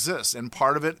to exist. And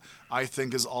part of it, I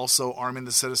think, is also arming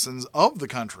the citizens of the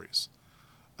countries.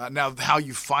 Now, how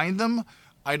you find them,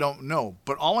 I don't know.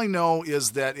 But all I know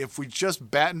is that if we just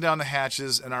batten down the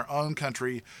hatches in our own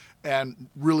country and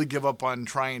really give up on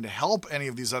trying to help any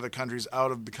of these other countries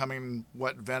out of becoming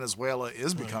what Venezuela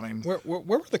is becoming. Where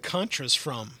were the Contras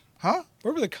from? Huh?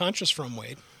 Where were the Contras from,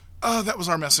 Wade? That was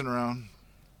our messing around.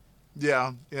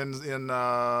 Yeah, in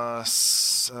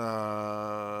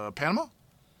Panama?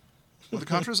 With the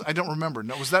Contras? I don't remember.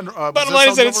 No, was that? Bottom line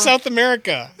is that it's South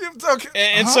America. Yeah, okay.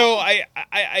 And so I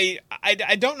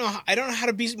don't know. I don't know how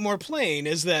to be more plain.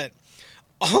 Is that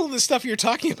all of the stuff you're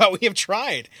talking about? We have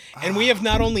tried, and we have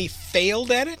not only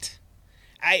failed at it.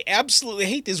 I absolutely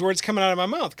hate these words coming out of my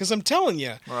mouth because I'm telling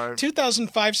you, Right.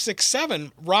 2005, 6,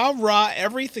 7, rah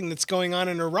everything that's going on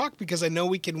in Iraq because I know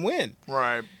we can win.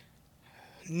 Right.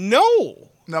 No.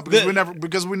 No,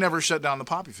 because we never shut down the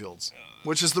poppy fields,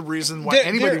 which is the reason why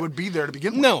anybody would be there to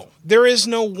begin with. No, there is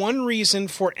no one reason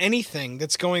for anything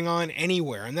that's going on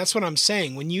anywhere, and that's what I'm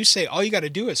saying. When you say all you got to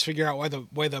do is figure out why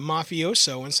the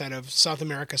mafioso inside of South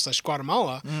America /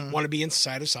 Guatemala want to be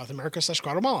inside of South America /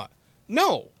 Guatemala.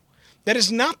 No, that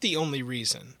is not the only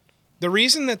reason. The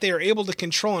reason that they are able to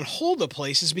control and hold a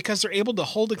place is because they're able to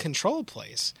hold and control a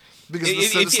place. Because the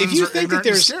citizens are ignorant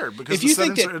and scared. If you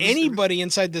think that anybody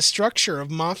inside the structure of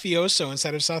mafioso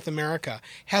inside of South America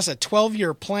has a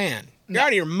 12-year plan, you're out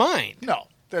of your mind. No,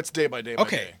 that's day by day by day.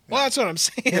 Okay, well, that's what I'm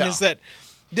saying is that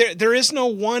there is no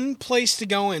one place to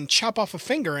go and chop off a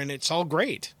finger and it's all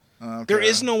great. Okay. There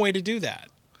is no way to do that.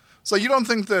 So you don't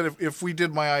think that if we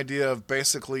did my idea of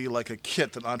basically like a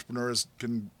kit that entrepreneurs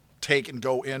can take and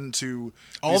go into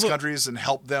these countries and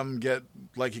help them get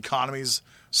like economies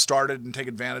started and take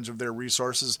advantage of their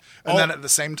resources, and then at the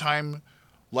same time,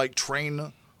 like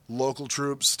train local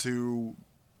troops to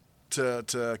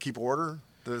keep order,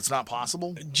 that it's not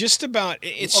possible? Just about.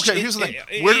 It's okay, here's the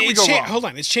thing. Where did we go wrong? Hold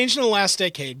on. It's changed in the last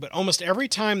decade, but almost every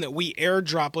time that we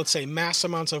airdrop, let's say, mass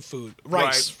amounts of food,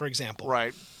 rice, for example.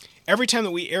 Right. Every time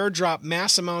that we airdrop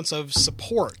mass amounts of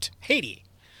support, Haiti,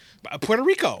 Puerto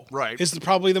Rico is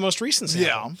probably the most recent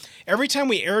sample. Yeah. Every time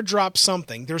we airdrop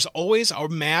something, there's always a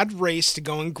mad race to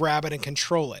go and grab it and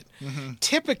control it. Mm-hmm.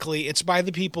 Typically, it's by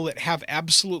the people that have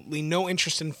absolutely no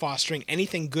interest in fostering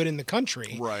anything good in the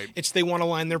country. Right. It's they want to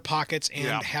line their pockets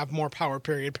and have more power,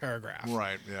 paragraph.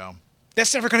 Right, yeah.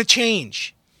 That's never going to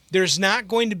change. There's not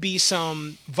going to be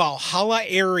some Valhalla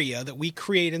area that we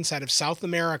create inside of South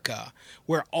America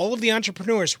where all of the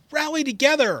entrepreneurs rally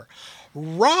together.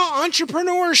 Raw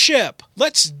entrepreneurship.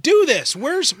 Let's do this.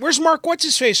 Where's Mark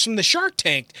What's-His-Face from the Shark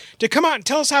Tank to come out and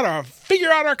tell us how to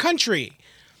figure out our country?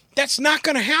 That's not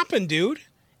going to happen, dude.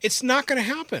 It's not going to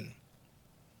happen.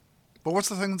 But what's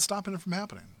the thing that's stopping it from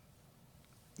happening?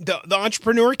 The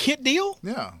entrepreneur kit deal?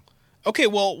 Yeah. Okay,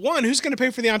 well, one, who's going to pay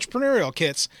for the entrepreneurial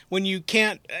kits when you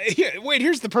can't?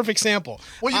 Here's the perfect sample.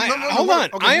 Well, hold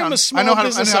on. Okay, I am a small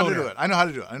business owner. I know how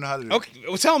to do it. Okay,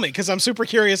 well, tell me, because I'm super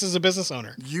curious as a business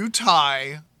owner. You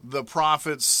tie the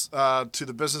profits to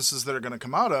the businesses that are going to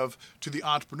come out of to the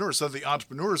entrepreneurs, so the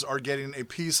entrepreneurs are getting a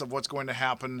piece of what's going to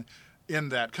happen in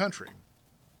that country.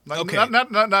 Like, okay.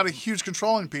 Not a huge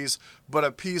controlling piece, but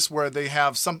a piece where they've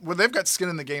got skin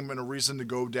in the game and a reason to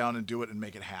go down and do it and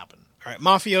make it happen. All right,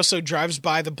 mafioso drives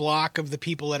by the block of the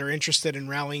people that are interested in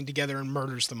rallying together and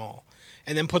murders them all,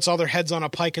 and then puts all their heads on a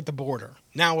pike at the border.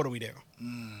 Now what do we do?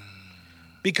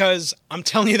 Because I'm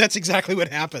telling you, that's exactly what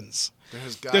happens.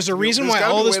 There's a reason why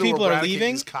all those people are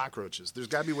leaving. These cockroaches. There's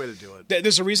got to be a way to do it.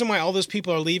 There's a reason why all those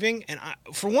people are leaving, and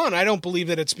for one, I don't believe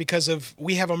that it's because of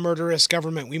we have a murderous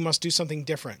government. We must do something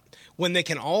different. When they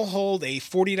can all hold a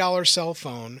 $40 cell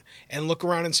phone and look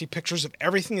around and see pictures of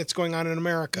everything that's going on in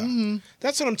America,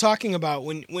 that's what I'm talking about.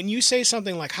 When you say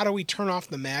something like, "How do we turn off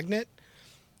the magnet?"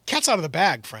 Cat's out of the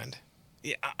bag, friend.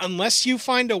 Unless you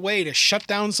find a way to shut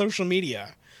down social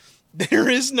media, there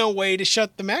is no way to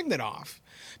shut the magnet off.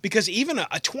 Because even a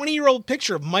 20-year-old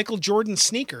picture of Michael Jordan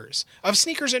sneakers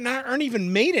that aren't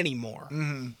even made anymore.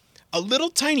 Mm-hmm. A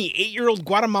little tiny 8-year-old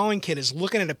Guatemalan kid is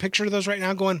looking at a picture of those right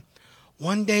now going,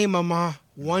 "One day, mama,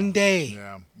 one day."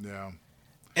 Yeah.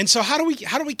 And so how do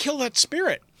we kill that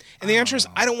spirit? And the answer is,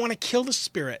 I don't want to kill the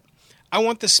spirit. I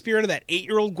want the spirit of that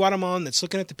 8-year-old Guatemalan that's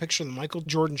looking at the picture of the Michael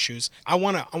Jordan shoes. I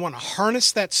want to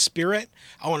harness that spirit.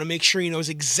 I want to make sure he knows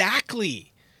exactly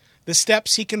the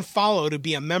steps he can follow to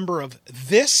be a member of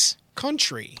this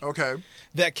country. Okay.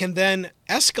 That can then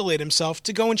escalate himself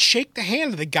to go and shake the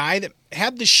hand of the guy that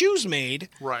had the shoes made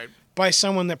right. by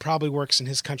someone that probably works in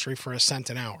his country for $0.01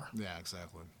 an hour. Yeah,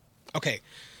 exactly. Okay.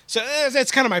 So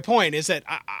that's kind of my point, is that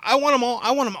I want them all.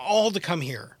 I want them all to come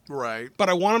here, Right. but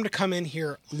I want them to come in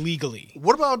here legally.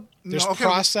 What about There's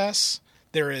process.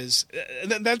 There is.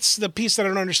 That's the piece that I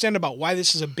don't understand about why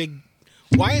this is a big.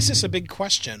 Why is this a big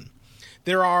question?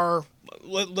 There are.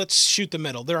 Let's shoot the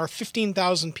middle. There are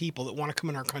 15,000 people that want to come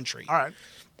in our country. All right.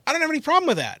 I don't have any problem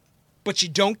with that, but you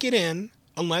don't get in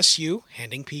unless you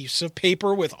handing piece of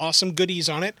paper with awesome goodies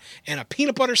on it and a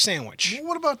peanut butter sandwich.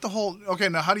 What about the whole? Okay,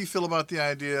 now how do you feel about the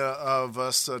idea of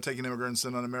us taking immigrants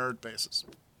in on a merit basis?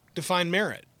 Define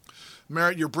merit.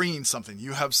 Merit, you're bringing something.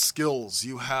 You have skills.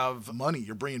 You have money.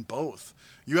 You're bringing both.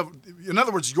 You have, in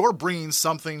other words, you're bringing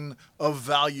something of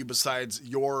value besides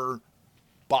your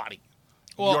body.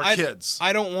 Well, your kids.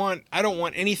 I don't want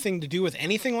anything to do with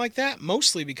anything like that.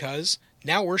 Mostly because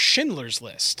now we're Schindler's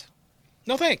List.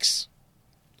 No thanks.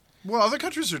 Well, other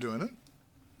countries are doing it.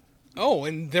 Oh,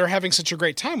 and they're having such a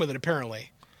great time with it,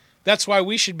 apparently. That's why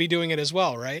we should be doing it as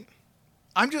well, right?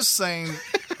 I'm just saying.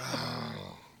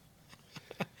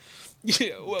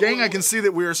 Gang, I can see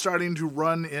that we are starting to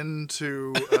run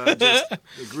into just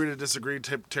agree to disagree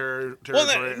territory. Well,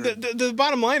 the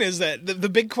bottom line is that the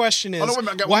big question is... Oh, no, wait,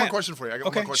 I got one more question for you.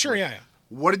 Okay, sure, yeah.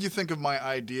 What did you think of my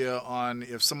idea on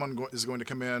if someone is going to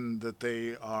come in that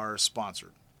they are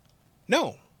sponsored?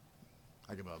 No.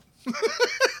 I give up.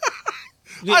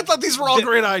 I thought these were all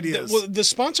great ideas. The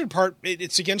sponsored part,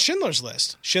 it's against Schindler's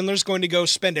List. Schindler's going to go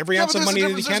spend every ounce of money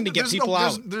that he can to get people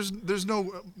out. There's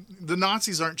no... The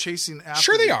Nazis aren't chasing after...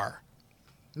 Sure they are.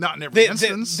 Not in every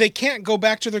instance. They can't go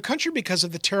back to their country because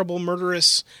of the terrible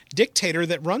murderous dictator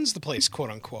that runs the place, quote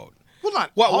unquote. Well,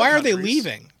 not why are they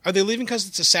leaving? Are they leaving because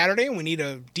it's a Saturday and we need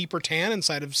a deeper tan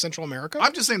inside of Central America?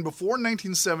 I'm just saying, before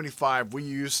 1975, we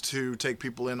used to take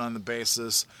people in on the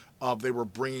basis of they were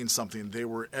bringing something. They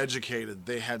were educated.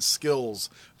 They had skills.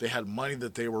 They had money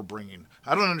that they were bringing.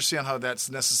 I don't understand how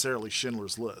that's necessarily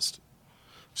Schindler's List.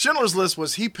 Schindler's List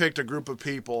was he picked a group of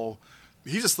people.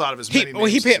 He just thought of as many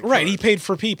names he paid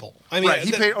for people. I mean, right,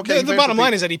 the bottom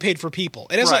line is that he paid for people.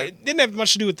 It didn't have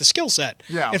much to do with the skill set.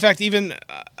 Yeah. In fact, even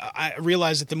I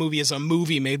realize that the movie is a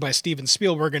movie made by Steven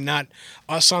Spielberg and not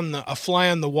us on a fly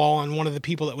on the wall on one of the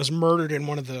people that was murdered in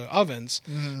one of the ovens.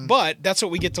 Mm. But that's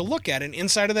what we get to look at. And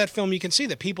inside of that film, you can see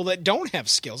that people that don't have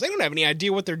skills, they don't have any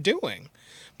idea what they're doing.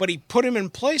 But he put them in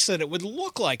place so that it would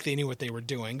look like they knew what they were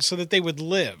doing so that they would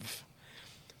live.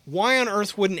 Why on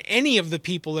earth wouldn't any of the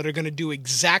people that are going to do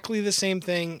exactly the same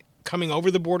thing coming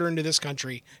over the border into this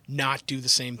country not do the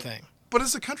same thing? But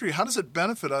as a country, how does it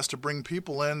benefit us to bring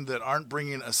people in that aren't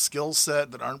bringing a skill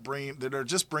set, that are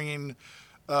just bringing,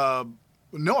 no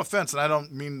offense, and I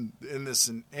don't mean in this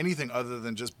in anything other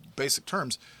than just basic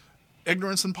terms,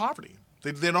 ignorance and poverty.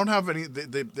 They don't have any.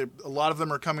 A lot of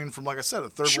them are coming from, like I said, a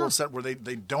third world set where they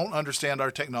don't understand our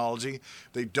technology,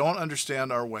 they don't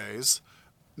understand our ways.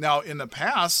 Now, in the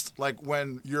past, like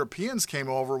when Europeans came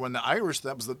over, when the Irish,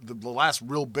 that was the last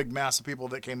real big mass of people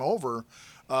that came over,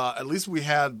 at least we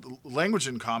had language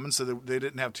in common, so they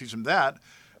didn't have to teach them that.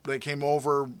 They came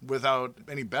over without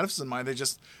any benefits in mind.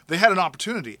 They had an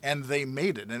opportunity, and they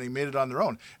made it, and they made it on their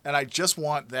own. And I just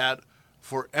want that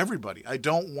for everybody. I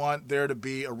don't want there to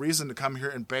be a reason to come here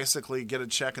and basically get a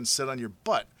check and sit on your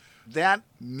butt. That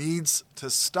needs to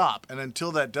stop. And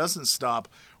until that doesn't stop,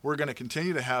 we're going to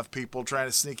continue to have people trying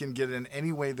to sneak in, get in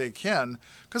any way they can.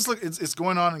 Because, look, it's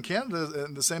going on in Canada,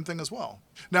 and the same thing as well.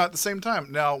 Now, at the same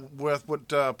time, with what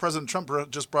President Trump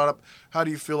just brought up, how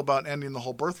do you feel about ending the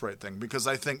whole birthright thing? Because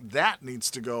I think that needs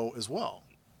to go as well.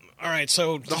 All right,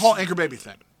 so... The whole anchor baby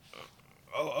thing.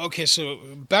 Okay, so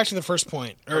back to the first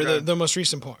point, or the most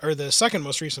recent point, or the second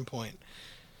most recent point.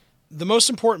 The most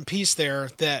important piece there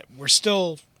that we're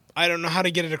still... I don't know how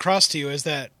to get it across to you is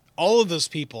that all of those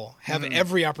people have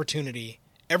every opportunity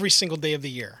every single day of the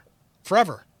year,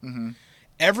 forever. Mm-hmm.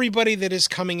 Everybody that is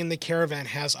coming in the caravan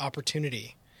has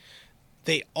opportunity.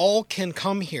 They all can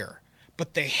come here,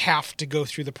 but they have to go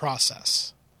through the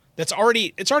process. It's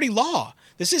already law.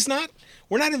 This is not,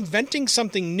 we're not inventing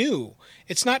something new.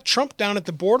 It's not Trump down at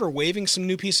the border waving some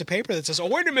new piece of paper that says, oh,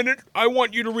 wait a minute, I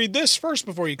want you to read this first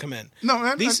before you come in.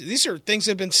 No, these are things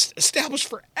that have been established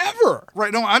forever.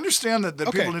 Right. No, I understand that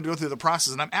people need to go through the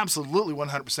process, and I'm absolutely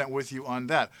 100% with you on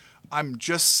that. I'm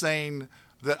just saying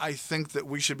that I think that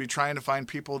we should be trying to find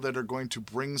people that are going to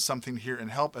bring something here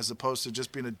and help, as opposed to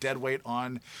just being a dead weight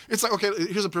on. It's like, okay,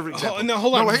 here's a perfect example.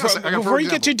 Hold on. Before you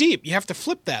get too deep, you have to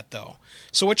flip that, though.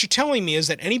 So what you're telling me is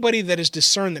that anybody that is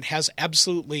discerned that has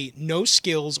absolutely no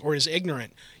skills or is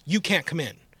ignorant, you can't come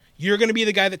in. You're going to be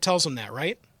the guy that tells them that,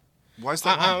 right? Why is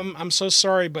that wrong? I'm so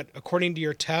sorry, but according to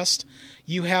your test,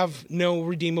 you have no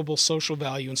redeemable social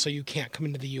value, and so you can't come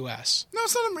into the U.S. No,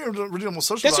 it's not a redeemable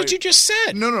social That's value. what you just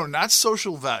said. No, not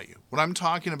social value. What I'm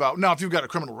talking about, now, if you've got a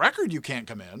criminal record, you can't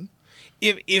come in.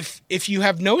 If you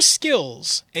have no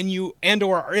skills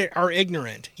or are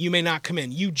ignorant, you may not come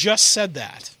in. You just said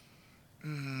that. I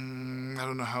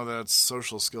don't know how that's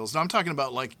social skills. No, I'm talking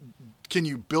about, like, can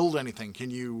you build anything? Can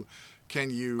you...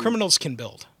 Criminals can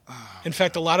build. In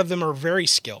fact, a lot of them are very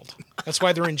skilled. That's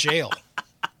why they're in jail.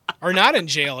 Or not in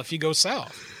jail if you go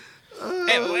south.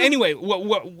 Anyway,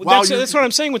 that's what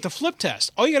I'm saying with the flip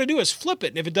test. All you got to do is flip it,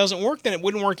 and if it doesn't work, then it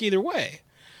wouldn't work either way.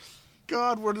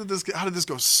 God, how did this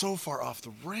go so far off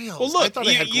the rails? Well, look, I thought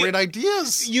I had great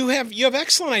ideas. You have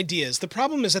excellent ideas. The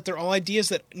problem is that they're all ideas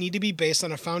that need to be based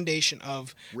on a foundation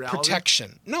of reality?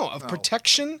 Protection.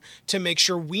 Protection to make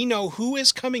sure we know who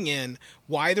is coming in,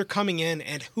 why they're coming in,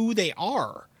 and who they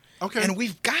are. Okay. And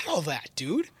we've got all that,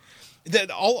 dude.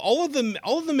 All of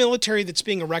the military that's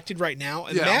being erected right now.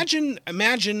 Yeah.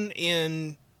 Imagine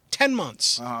in 10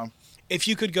 months. If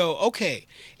you could go, okay,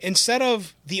 instead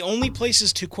of the only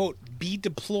places to, quote, be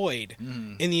deployed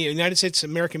in the United States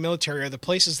American military are the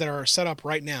places that are set up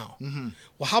right now. Mm-hmm.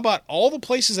 Well, how about all the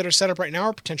places that are set up right now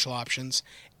are potential options,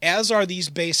 as are these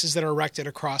bases that are erected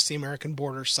across the American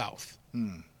border south.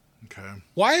 Okay.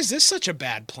 Why is this such a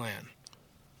bad plan?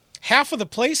 Half of the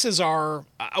places are,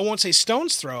 I won't say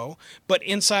stone's throw, but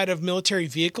inside of military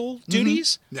vehicle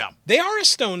duties. Yeah. They are a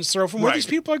stone's throw from where Right. these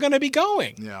people are going to be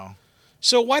going. Yeah.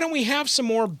 So why don't we have some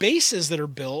more bases that are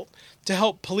built to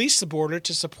help police the border,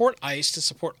 to support ICE, to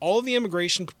support all of the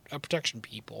immigration protection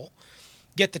people,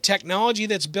 get the technology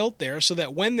that's built there so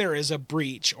that when there is a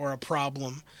breach or a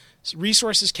problem,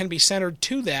 resources can be centered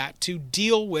to that to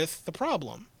deal with the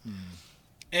problem.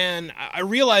 And I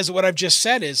realize that what I've just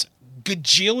said is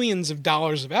gajillions of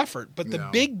dollars of effort, but the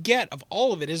big get of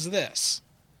all of it is this.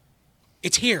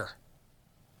 It's here.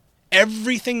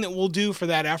 Everything that we'll do for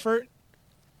that effort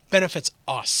benefits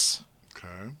us.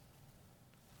 Okay.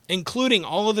 Including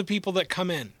all of the people that come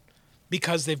in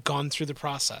because they've gone through the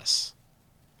process.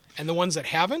 And the ones that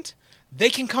haven't, they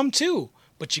can come too,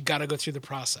 but you got to go through the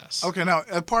process. Okay, now,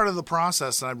 as part of the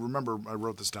process, and I remember I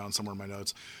wrote this down somewhere in my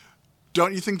notes,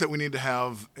 don't you think that we need to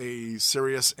have a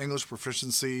serious English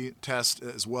proficiency test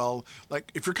as well?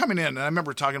 Like, if you're coming in, and I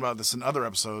remember talking about this in other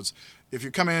episodes, if you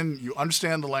come in, you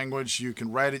understand the language, you can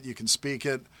write it, you can speak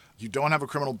it, you don't have a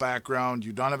criminal background,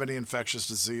 you don't have any infectious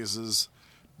diseases,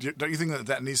 don't you think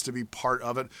that needs to be part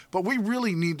of it? But we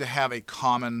really need to have a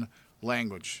common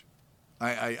language.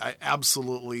 I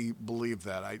absolutely believe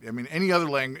that. I mean, any other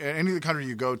language, any other country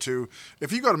you go to,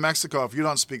 if you go to Mexico, if you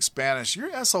don't speak Spanish,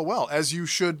 you're SOL, as you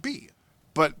should be.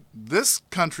 But this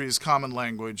country's common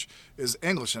language is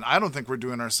English, and I don't think we're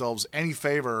doing ourselves any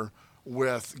favor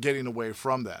with getting away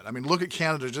from that. I mean, look at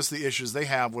Canada, just the issues they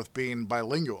have with being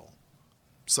bilingual.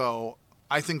 So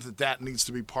I think that needs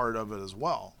to be part of it as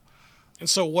well. And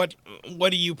so what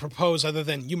do you propose other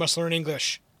than you must learn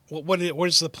English? What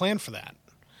is the plan for that?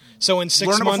 So in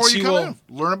 6 months you will...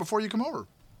 Learn it before you come over.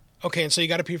 Okay, and so you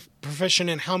got to be proficient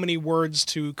in how many words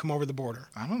to come over the border?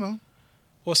 I don't know.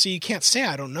 Well, see, you can't say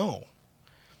I don't know.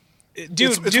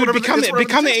 Dude, become the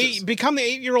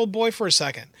 8-year-old boy for a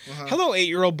second. Hello,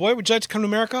 8-year-old boy. Would you like to come to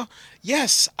America?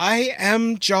 Yes, I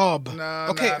am job. Hold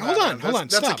on.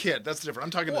 That's Stop. a kid. That's different.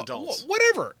 I'm talking adults.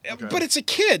 Whatever. Okay. But it's a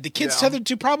kid. The kid's tethered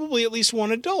to probably at least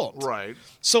one adult. Right.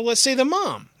 So let's say the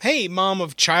mom. Hey, mom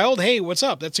of child. Hey, what's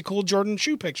up? That's a cool Jordan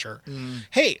shoe picture.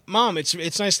 Hey, mom,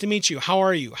 it's nice to meet you. How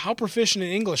are you? How proficient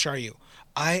in English are you?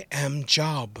 I am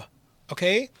job.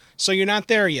 Okay? So you're not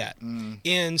there yet.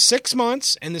 In 6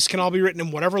 months, and this can all be written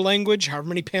in whatever language, however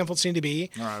many pamphlets need to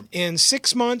be. All right. In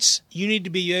 6 months, you need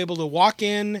to be able to walk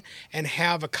in and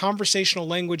have a conversational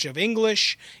language of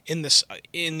English in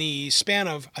the span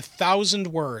of 1,000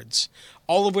 words,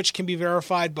 all of which can be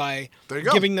verified by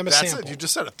giving them a sample. It. You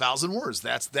just said 1,000 words.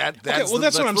 That's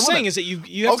what I'm saying is that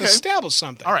you have to establish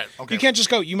something. All right. Okay. You can't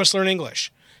just go, you must learn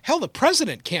English. Hell, the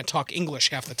president can't talk English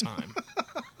half the time.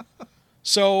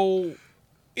 So...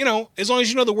 as long as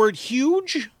you know the word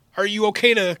huge, are you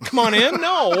okay to come on in?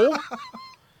 No.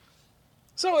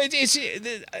 So it's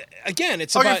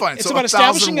about fine. it's so about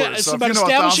establishing a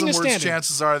standard. standard.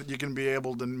 Chances are that you can be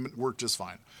able to work just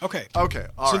fine. Okay. All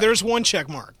right. There's one check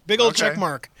mark. Big old check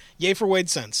mark. Yay for Wade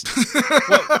Sense.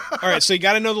 All right, so you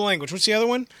got to know the language. What's the other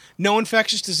one? No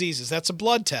infectious diseases. That's a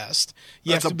blood test.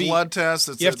 That's a blood test.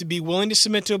 You have to be willing to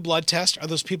submit to a blood test. Are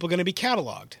those people going to be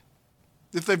cataloged?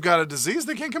 If they've got a disease,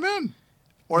 they can't come in.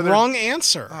 Wrong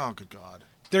answer. Oh, good God.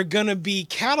 They're going to be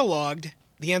cataloged.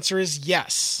 The answer is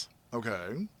yes.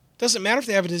 Okay. Doesn't matter if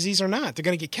they have a disease or not. They're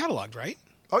going to get cataloged, right?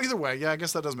 Oh, either way, yeah, I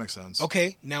guess that does make sense.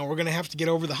 Okay, now we're going to have to get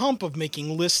over the hump of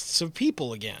making lists of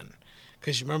people again.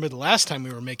 Because you remember the last time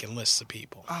we were making lists of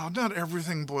people. Oh, not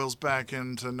everything boils back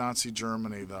into Nazi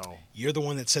Germany, though. You're the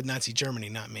one that said Nazi Germany,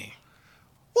 not me.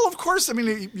 Well, of course, I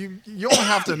mean, you only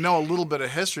have to know a little bit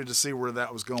of history to see where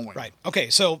that was going. Right. Okay,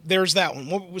 so there's that one.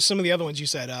 What was some of the other ones you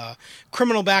said?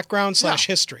 Criminal background /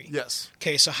 history. Yes.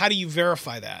 Okay, so how do you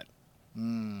verify that?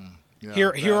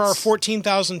 Yeah, Here are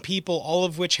 14,000 people, all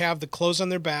of which have the clothes on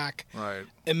their back. Right.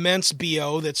 Immense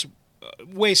BO that's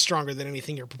way stronger than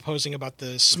anything you're proposing about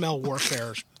the smell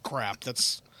warfare crap.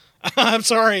 That's, I'm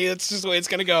sorry, it's just the way it's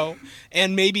going to go.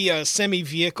 And maybe a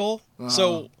semi-vehicle.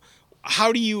 So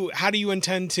how do you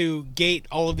intend to gate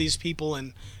all of these people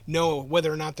and know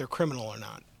whether or not they're criminal or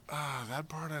not? That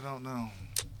part I don't know.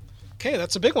 Okay,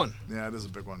 that's a big one. Yeah, it is a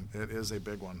big one. It is a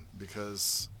big one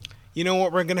because... You know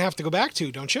what we're going to have to go back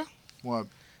to, don't you? What?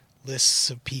 Lists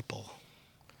of people.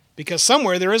 Because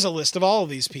somewhere there is a list of all of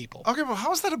these people. Okay, well,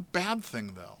 how is that a bad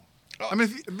thing, though? I mean,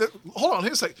 hold on,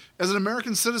 here's a second. As an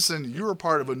American citizen, you're a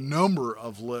part of a number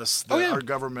of lists that our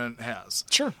government has.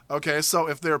 Sure. Okay, so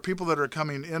if there are people that are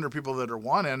coming in or people that are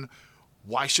wanted,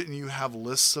 why shouldn't you have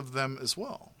lists of them as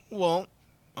well? Well,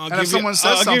 I'll if someone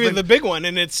says give something- you the big one,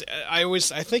 and it's I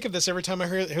think of this every time I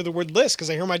hear the word list because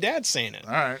I hear my dad saying it.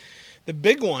 All right. The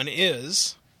big one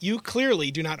is you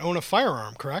clearly do not own a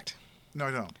firearm, correct? No,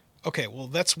 I don't. Okay, well,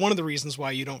 that's one of the reasons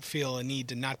why you don't feel a need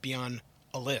to not be on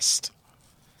a list.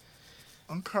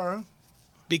 Okay.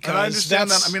 Because and I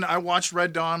understand that. I mean, I watched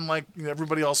Red Dawn like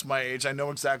everybody else my age. I know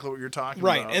exactly what you're talking about.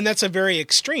 Right, and that's a very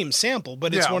extreme sample,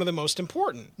 but it's one of the most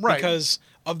important. Right. Because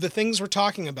of the things we're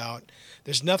talking about,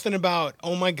 there's nothing about,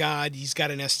 oh my God, he's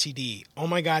got an STD. Oh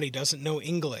my God, he doesn't know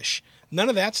English. None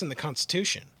of that's in the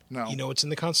Constitution. No. You know what's in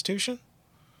the Constitution?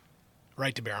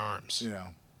 Right to bear arms. Yeah.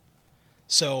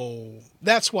 So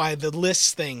that's why the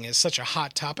list thing is such a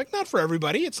hot topic. Not for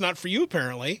everybody. It's not for you,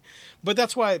 apparently. But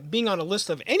that's why being on a list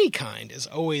of any kind is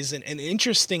always an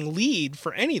interesting lead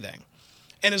for anything.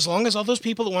 And as long as all those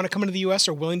people that want to come into the U.S.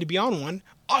 are willing to be on one,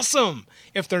 awesome.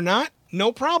 If they're not,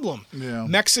 no problem. Yeah.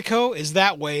 Mexico is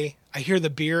that way. I hear the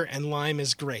beer and lime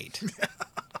is great.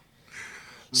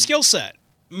 Skill set.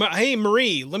 Hey,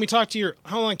 Marie, let me talk to your...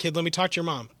 Hold on, kid. Let me talk to your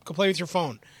mom. Go play with your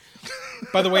phone.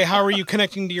 By the way, how are you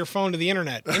connecting to your phone to the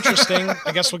internet? Interesting.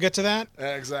 I guess we'll get to that.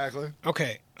 Exactly.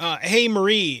 Okay. Hey,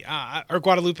 Marie, or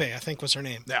Guadalupe, I think was her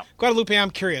name. Yeah. Guadalupe,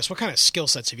 I'm curious. What kind of skill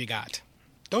sets have you got?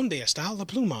 ¿Dónde está la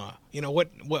pluma? You know,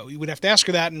 what we would have to ask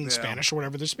her that in Spanish or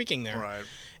whatever they're speaking there. Right.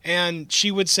 And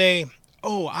she would say,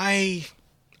 oh, I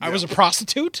was a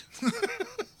prostitute.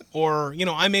 Or, you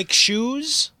know, I make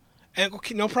shoes. And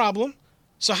okay, no problem.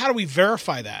 So how do we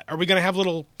verify that? Are we going to have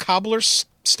little cobbler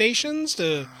stations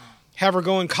to have her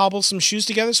go and cobble some shoes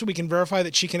together so we can verify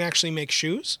that she can actually make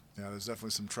shoes? Yeah, there's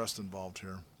definitely some trust involved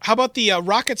here. How about the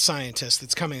rocket scientist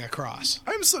that's coming across?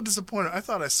 I'm so disappointed. I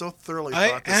thought I so thoroughly I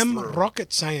thought this am through.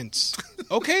 rocket science.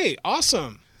 Okay,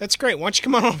 awesome. That's great. Why don't you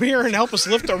come on over here and help us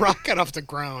lift a rocket off the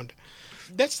ground?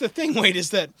 That's the thing, Wade,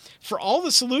 is that for all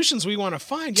the solutions we want to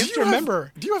find, you have to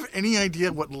remember... Do you have any idea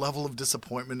what level of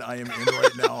disappointment I am in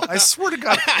right now? I swear to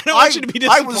God, I don't want you to be I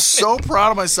disappointed. was so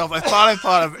proud of myself. I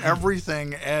thought of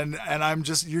everything, and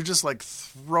you're just like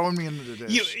throwing me into the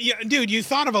dish. Dude, you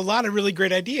thought of a lot of really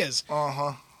great ideas.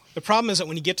 Uh-huh. The problem is that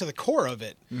when you get to the core of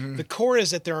it, the core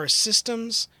is that there are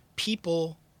systems,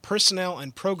 people, personnel,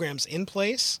 and programs in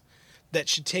place that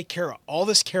should take care of all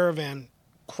this caravan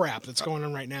crap that's going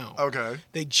on right now. Okay.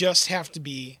 They just have to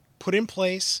be put in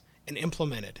place and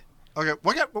implemented. Okay,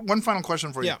 well, I got one final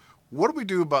question for you. Yeah. What do we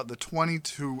do about the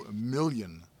 22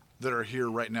 million that are here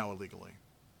right now illegally?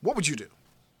 What would you do?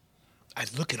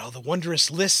 I'd look at all the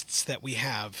wondrous lists that we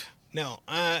have. No,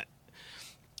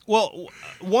 well,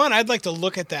 one, I'd like to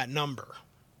look at that number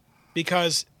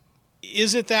because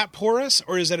is it that porous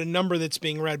or is it a number that's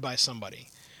being read by somebody?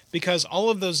 Because all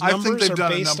of those numbers are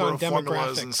based on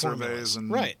demographic and surveys,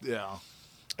 and right? Yeah.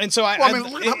 And so look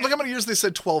how many years they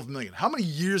said 12 million. How many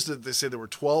years did they say there were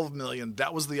 12 million?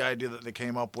 That was the idea that they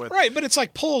came up with. Right, but it's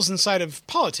like polls inside of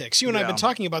politics. You and I have been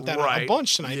talking about that a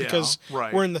bunch tonight because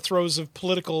we're in the throes of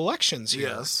political elections here.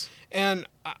 Yes. And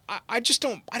I just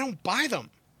don't buy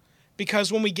them.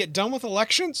 Because when we get done with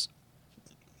elections,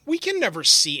 we can never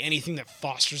see anything that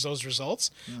fosters those results.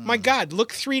 My God,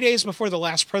 look 3 days before the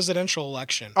last presidential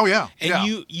election. Oh, yeah.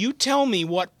 And you tell me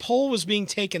what poll was being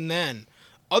taken then,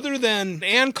 other than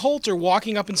Ann Coulter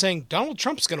walking up and saying, Donald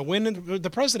Trump's going to win the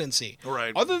presidency.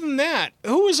 Right. Other than that,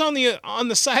 who was on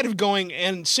the side of going,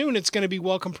 and soon it's going to be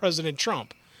welcome President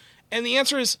Trump? And the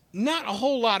answer is not a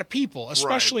whole lot of people,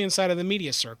 especially inside of the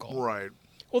media circle. Right.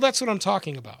 Well, that's what I'm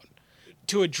talking about.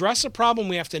 to address a problem,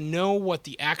 we have to know what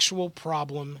the actual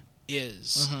problem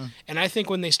is. And I think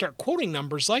when they start quoting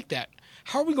numbers like that,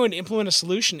 how are we going to implement a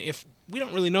solution if we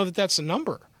don't really know that that's a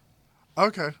number?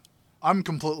 Okay. I'm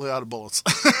completely out of bullets.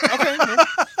 Okay.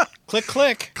 Click,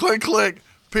 click. Click, click.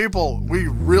 People, we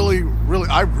really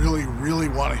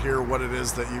want to hear what it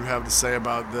is that you have to say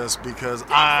about this, because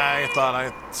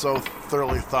I so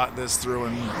thoroughly thought this through,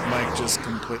 and Mike just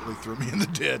completely threw me in the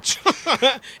ditch.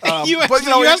 You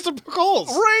asked to poke holes.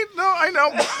 Right? No, I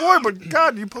know. Boy, but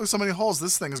God, you put so many holes,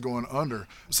 this thing is going under.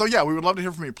 So yeah, we would love to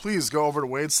hear from you. Please go over to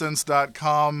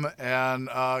wadesense.com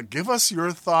and give us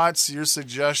your thoughts, your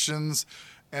suggestions,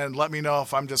 and let me know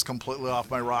if I'm just completely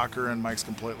off my rocker and Mike's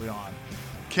completely on.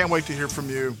 Can't wait to hear from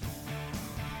you.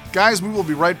 Guys, we will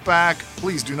be right back.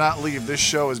 Please do not leave. This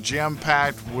show is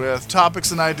jam-packed with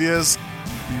topics and ideas.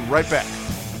 Be right back.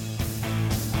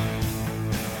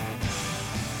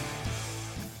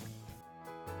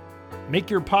 Make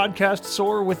your podcast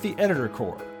soar with the Editor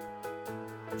Core.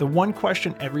 The one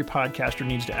question every podcaster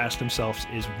needs to ask themselves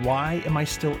is, why am I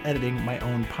still editing my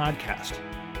own podcast?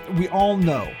 We all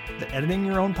know that editing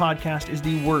your own podcast is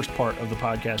the worst part of the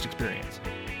podcast experience.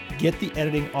 Get the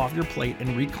editing off your plate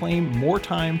and reclaim more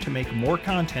time to make more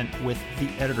content with the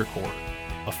Editor Core.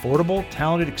 Affordable,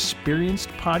 talented, experienced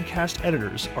podcast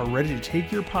editors are ready to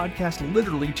take your podcast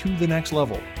literally to the next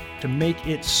level, to make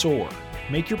it soar.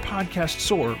 Make your podcast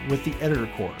soar with the Editor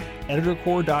Core.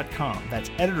 Editorcore.com. That's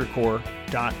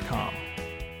editorcore.com.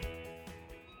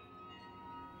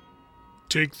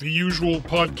 Take the usual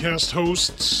podcast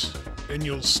hosts, and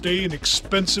you'll stay in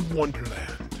expensive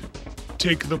wonderland.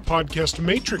 Take the Podcast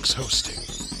Matrix hosting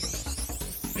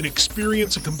and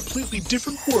experience a completely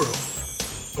different world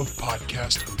of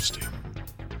podcast hosting.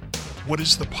 What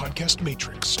is the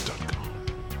podcastmatrix.com?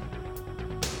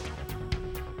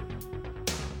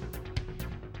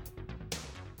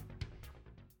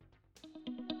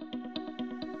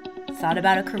 Thought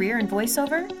about a career in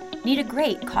voiceover? Need a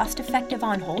great, cost-effective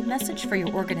on-hold message for your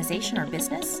organization or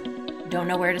business? Don't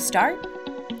know where to start?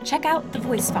 Check out The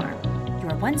Voice Farm,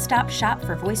 your one-stop shop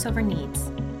for voiceover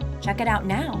needs. Check it out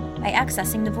now by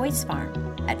accessing The Voice Farm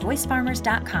at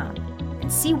voicefarmers.com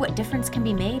and see what difference can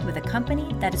be made with a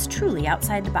company that is truly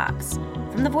outside the box.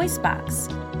 From the Voice Box,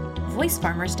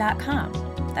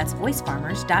 voicefarmers.com. That's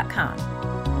voicefarmers.com.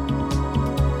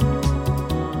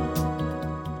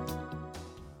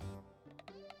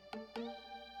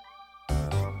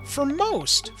 For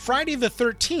most, Friday the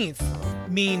 13th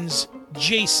means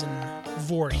Jason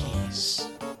Voorhees.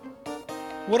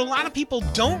 What a lot of people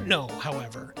don't know,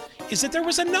 however, is that there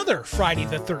was another Friday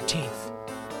the 13th,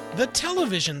 the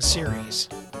television series.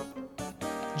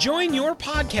 Join your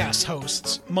podcast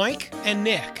hosts, Mike and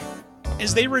Nick,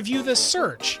 as they review the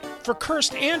search for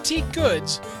cursed antique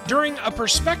goods during a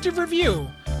perspective review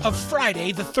of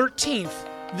Friday the 13th,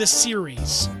 the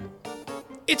series.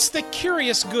 It's the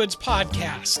Curious Goods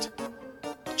Podcast.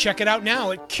 Check it out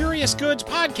now at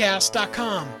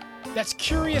CuriousGoodsPodcast.com. That's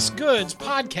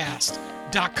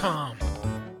CuriousGoodsPodcast.com.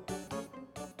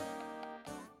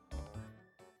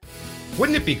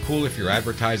 Wouldn't it be cool if your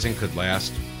advertising could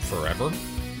last forever?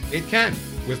 It can,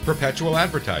 with perpetual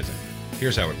advertising.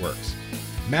 Here's how it works.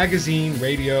 Magazine,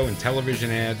 radio, and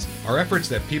television ads are efforts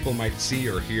that people might see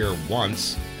or hear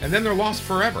once, and then they're lost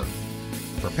forever.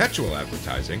 Perpetual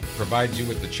advertising provides you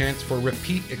with the chance for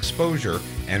repeat exposure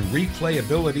and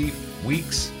replayability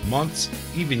weeks, months,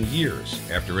 even years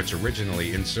after it's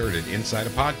originally inserted inside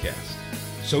a podcast.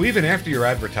 So even after your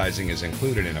advertising is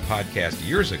included in a podcast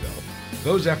years ago,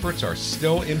 those efforts are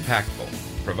still impactful,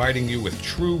 providing you with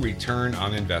true return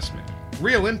on investment.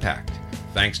 Real impact,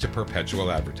 thanks to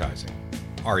perpetual advertising.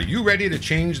 Are you ready to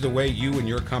change the way you and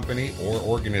your company or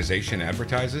organization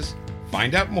advertises?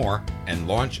 Find out more and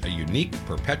launch a unique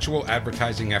perpetual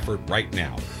advertising effort right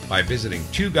now by visiting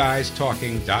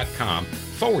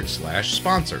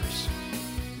twoguystalking.com/sponsors.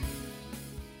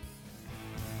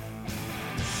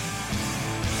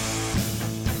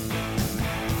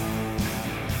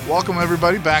 Welcome,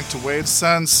 everybody, back to Wade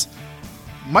Sense.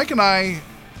 Mike and I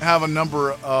have a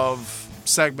number of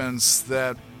segments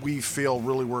that we feel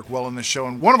really work well in this show.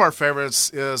 And one of our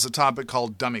favorites is a topic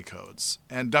called dummy codes.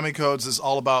 And dummy codes is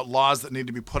all about laws that need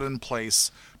to be put in place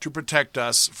to protect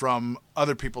us from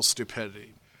other people's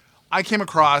stupidity. I came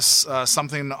across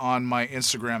something on my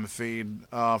Instagram feed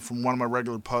from one of my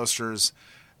regular posters,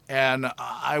 and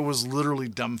I was literally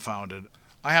dumbfounded.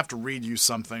 I have to read you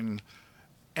something,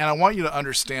 and I want you to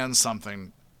understand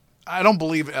something. I don't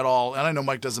believe at all, and I know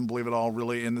Mike doesn't believe at all,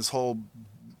 really, in this whole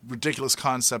ridiculous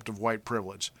concept of white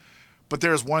privilege. But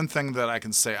there's one thing that I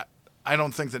can say. I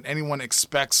don't think that anyone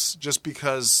expects, just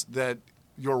because that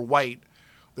you're white,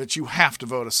 that you have to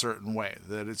vote a certain way,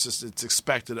 that it's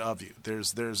expected of you.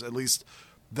 There's at least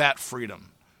that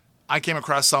freedom. I came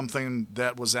across something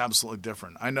that was absolutely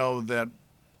different. I know that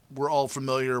we're all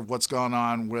familiar with what's gone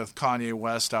on with Kanye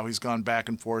West, how he's gone back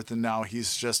and forth, and now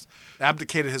he's just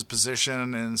abdicated his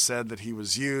position and said that he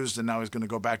was used, and now he's going to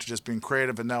go back to just being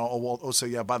creative, and now, so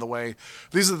yeah, by the way,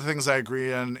 these are the things I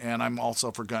agree in, and I'm also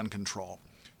for gun control.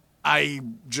 I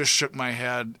just shook my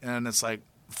head, and it's like,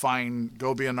 fine,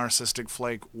 go be a narcissistic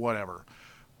flake, whatever.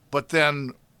 But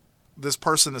then this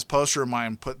poster of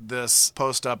mine put this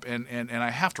post up, and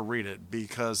I have to read it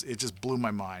because it just blew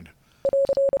my mind.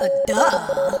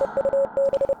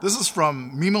 This is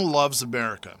from Mimo Loves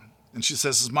America, and she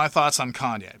says, "This is my thoughts on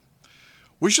Kanye.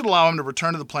 We should allow him to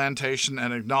return to the plantation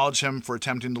and acknowledge him for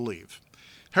attempting to leave.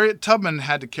 Harriet Tubman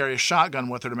had to carry a shotgun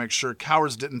with her to make sure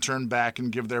cowards didn't turn back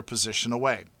and give their position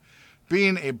away.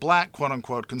 Being a black,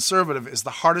 quote-unquote, conservative is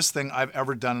the hardest thing I've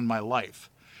ever done in my life.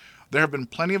 There have been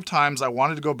plenty of times I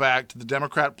wanted to go back to the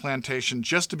Democrat plantation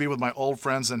just to be with my old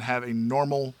friends and have a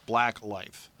normal black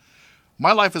life.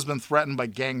 My life has been threatened by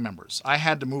gang members. I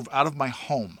had to move out of my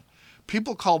home.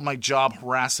 People called my job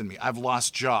harassing me. I've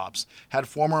lost jobs. Had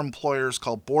former employers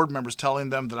call board members telling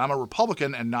them that I'm a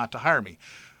Republican and not to hire me.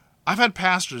 I've had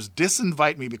pastors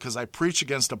disinvite me because I preach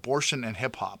against abortion and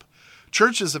hip-hop.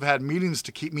 Churches have had meetings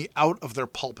to keep me out of their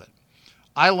pulpit.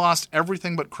 I lost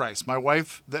everything but Christ. My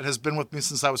wife that has been with me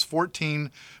since I was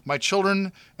 14, my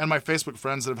children, and my Facebook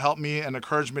friends that have helped me and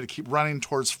encouraged me to keep running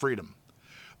towards freedom.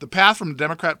 The path from the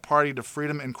Democrat Party to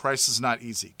freedom in Christ is not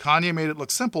easy. Kanye made it look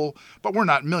simple, but we're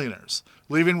not millionaires.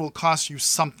 Leaving will cost you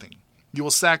something. You will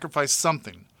sacrifice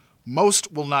something.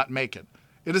 Most will not make it.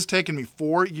 It has taken me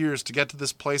 4 years to get to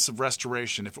this place of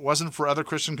restoration. If it wasn't for other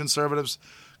Christian conservatives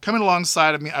coming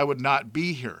alongside of me, I would not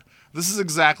be here. This is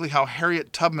exactly how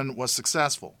Harriet Tubman was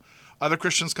successful. Other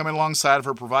Christians coming alongside of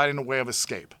her, providing a way of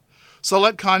escape. So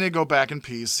let Kanye go back in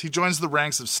peace. He joins the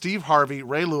ranks of Steve Harvey,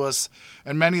 Ray Lewis,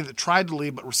 and many that tried to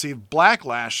leave but received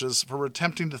blacklashes for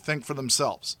attempting to think for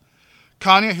themselves.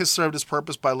 Kanye has served his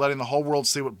purpose by letting the whole world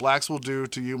see what blacks will do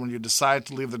to you when you decide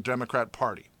to leave the Democrat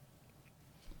Party."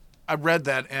 I read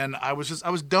that and I was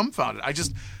dumbfounded.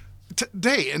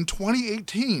 Today in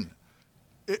 2018,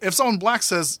 if someone black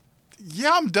says,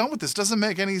 "Yeah, I'm done with this, doesn't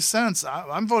make any sense,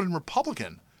 I'm voting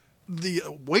Republican," the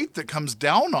weight that comes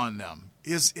down on them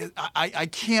I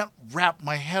can't wrap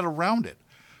my head around it.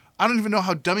 I don't even know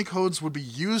how dummy codes would be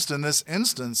used in this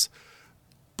instance,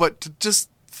 but to just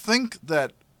think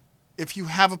that if you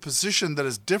have a position that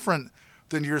is different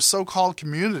than your so-called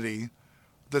community,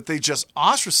 that they just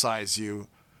ostracize you,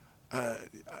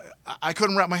 I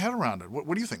couldn't wrap my head around it.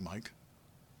 What do you think, Mike?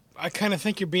 I kind of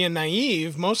think you're being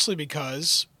naive, mostly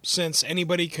because since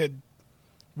anybody could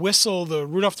whistle the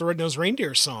Rudolph the Red-Nosed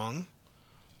Reindeer song,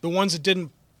 the ones that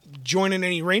didn't join in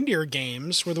any reindeer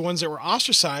games were the ones that were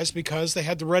ostracized because they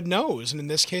had the red nose, and in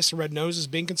this case, the red nose is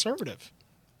being conservative.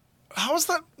 How is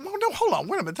that? No, hold on.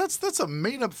 Wait a minute. That's a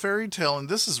made-up fairy tale, and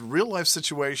this is a real-life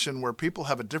situation where people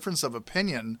have a difference of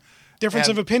opinion. Difference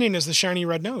of opinion is the shiny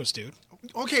red nose, dude.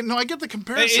 Okay, no, I get the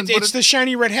comparison. It's the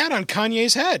shiny red hat on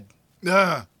Kanye's head.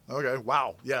 Okay,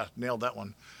 wow. Yeah, nailed that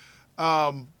one.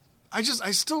 I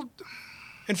still...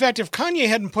 In fact, if Kanye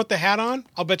hadn't put the hat on,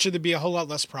 I'll bet you there'd be a whole lot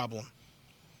less problem.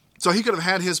 So he could have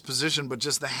had his position, but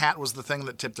just the hat was the thing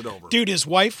that tipped it over. Dude, his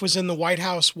wife was in the White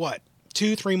House,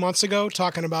 2-3 months ago,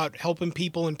 talking about helping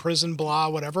people in prison, blah,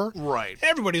 whatever. Right.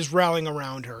 Everybody's rallying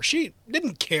around her. She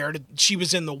didn't care that she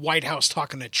was in the White House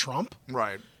talking to Trump.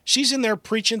 Right. She's in there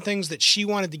preaching things that she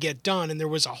wanted to get done, and there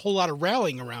was a whole lot of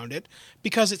rallying around it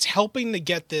because it's helping to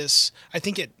get this. I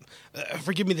think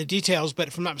forgive me the details, but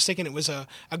if I'm not mistaken, it was a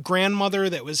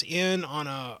grandmother that was in on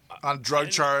a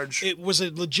drug charge. It was a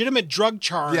legitimate drug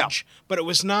charge, but it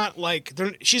was not like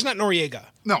she's not Noriega.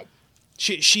 No.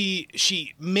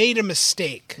 She made a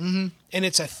mistake, and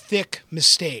it's a thick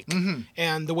mistake. Mm-hmm.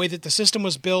 And the way that the system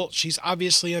was built, she's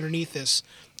obviously underneath this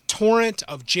torrent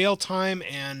of jail time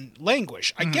and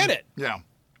languish. I get it. Yeah.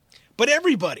 But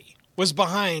everybody was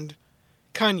behind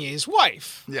Kanye's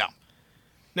wife. Yeah.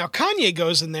 Now Kanye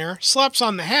goes in there, slaps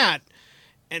on the hat,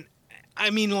 and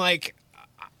I mean, like,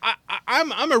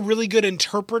 I'm a really good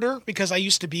interpreter because I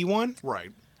used to be one.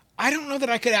 Right. I don't know that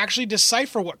I could actually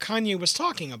decipher what Kanye was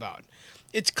talking about.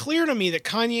 It's clear to me that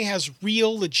Kanye has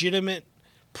real, legitimate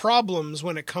problems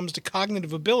when it comes to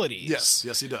cognitive abilities.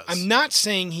 Yes, he does. I'm not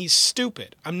saying he's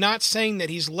stupid. I'm not saying that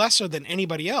he's lesser than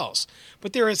anybody else.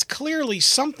 But there is clearly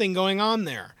something going on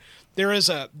there. There is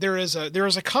a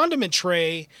condiment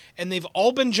tray, and they've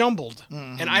all been jumbled.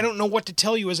 Mm-hmm. And I don't know what to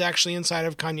tell you is actually inside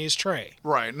of Kanye's tray.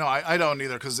 Right. No, I don't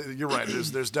either, because you're right.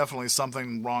 There's definitely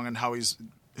something wrong in how he's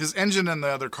His engine and the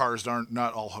other cars aren't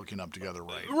not all hooking up together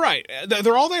right. Right.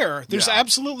 They're all there. There's Yeah.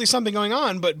 absolutely something going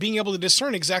on, but being able to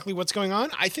discern exactly what's going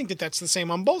on, I think that that's the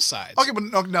same on both sides. Okay, but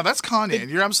no, now that's Kanye,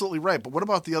 and you're absolutely right. But what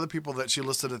about the other people that she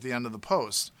listed at the end of the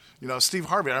post? You know, Steve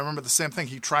Harvey, I remember the same thing.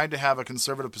 He tried to have a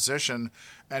conservative position,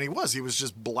 and he was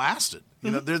just blasted.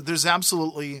 You know, there's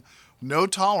absolutely no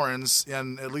tolerance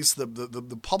in at least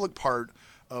the public part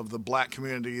of the black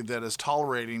community that is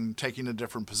tolerating taking a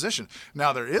different position.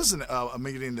 Now, there is a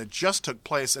meeting that just took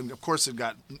place, and of course it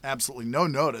got absolutely no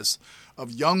notice,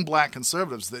 of young black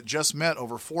conservatives that just met,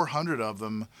 over 400 of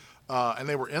them, and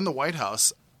they were in the White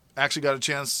House, actually got a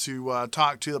chance to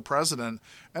talk to the president,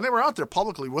 and they were out there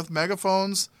publicly with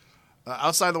megaphones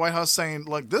outside the White House saying,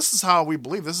 look, this is how we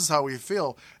believe, this is how we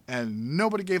feel, and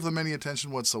nobody gave them any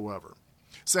attention whatsoever.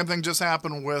 Same thing just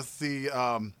happened with the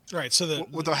Right. So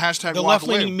with the hashtag the walk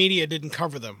away. left-leaning media didn't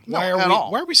cover them. No, Why at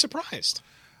all. are we surprised?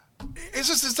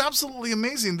 It's absolutely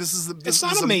amazing. It's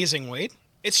not amazing, Wade.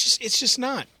 It's just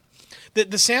not.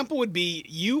 The sample would be,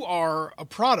 you are a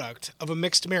product of a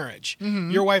mixed marriage. Mm-hmm.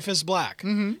 Your wife is black.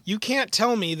 You can't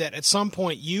tell me that at some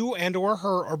point you and or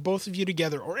her or both of you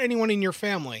together or anyone in your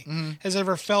family has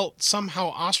ever felt somehow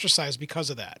ostracized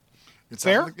because of that. It's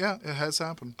fair? happened. Yeah, it has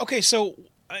happened. Okay, so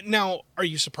now, are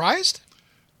you surprised?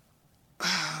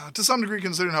 To some degree,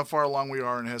 considering how far along we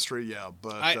are in history, yeah.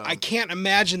 But I can't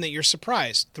imagine that you're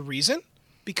surprised. The reason?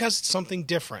 Because it's something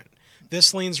different.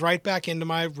 This leans right back into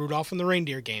my Rudolph and the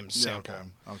Reindeer Games sample.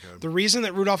 Okay. The reason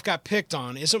that Rudolph got picked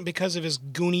on isn't because of his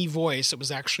goony voice. It was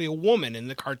actually a woman in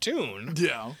the cartoon.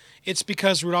 Yeah. It's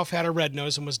because Rudolph had a red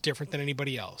nose and was different than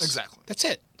anybody else. Exactly. That's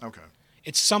it. Okay.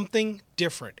 It's something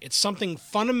different. It's something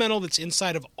fundamental that's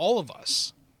inside of all of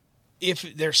us.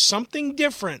 If there's something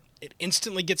different, it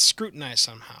instantly gets scrutinized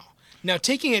somehow. Now,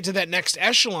 taking it to that next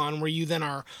echelon where you then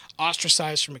are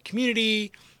ostracized from a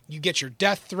community, you get your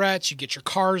death threats, you get your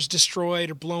cars destroyed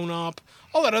or blown up,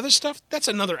 all that other stuff, that's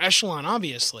another echelon,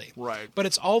 obviously. Right. But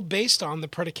it's all based on the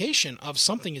predication of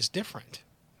something is different.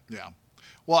 Yeah.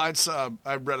 Well,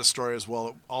 I read a story as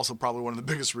well. Also, probably one of the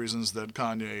biggest reasons that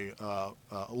Kanye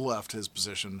left his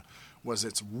position was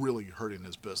it's really hurting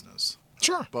his business.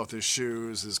 Sure. Both his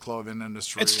shoes, his clothing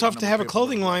industry. It's tough to have a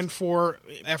clothing line. line for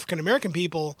African-American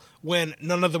people when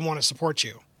none of them want to support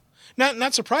you.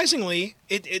 Not surprisingly,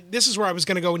 this is where I was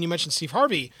going to go when you mentioned Steve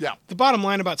Harvey. Yeah. The bottom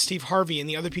line about Steve Harvey and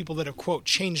the other people that have, quote,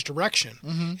 changed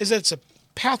direction is that it's a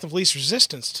path of least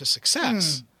resistance to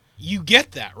success. You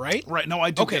get that, right? Right. No, I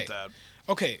do get that.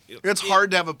 Okay. It's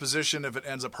hard to have a position if it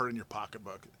ends up hurting your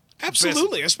pocketbook.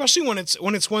 Absolutely, especially when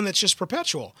it's one that's just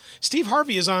perpetual. Steve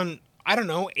Harvey is on, I don't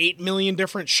know, 8 million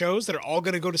different shows that are all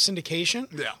going to go to syndication.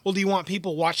 Yeah. Well, do you want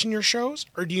people watching your shows,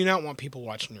 or do you not want people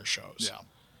watching your shows? Yeah.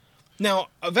 Now,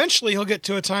 eventually, he'll get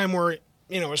to a time where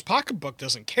his pocketbook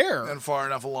doesn't care. And far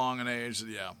enough along in age,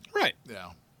 yeah. Right.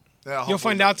 Yeah. You'll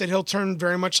find out that he'll turn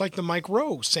very much like the Mike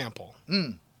Rowe sample.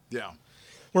 Yeah.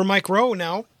 Where Mike Rowe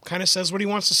now kind of says what he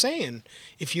wants to say, and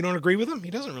if you don't agree with him, he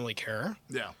doesn't really care.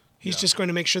 Yeah. He's just going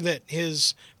to make sure that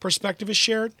his perspective is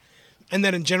shared, and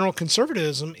that in general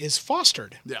conservatism is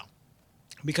fostered. Yeah.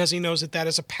 Because he knows that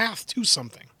is a path to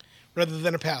something, rather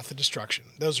than a path to destruction.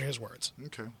 Those are his words.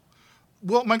 Okay.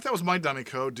 Well, Mike, that was my dummy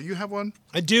code. Do you have one?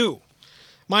 I do.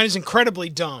 Mine is incredibly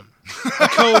dumb.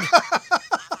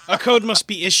 A code must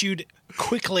be issued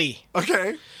quickly.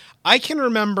 Okay. I can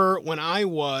remember when I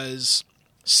was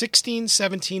 16,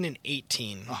 17, and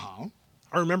 18. I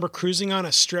remember cruising on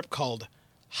a strip called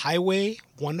Highway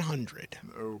 100.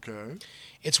 Okay.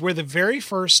 It's where the very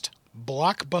first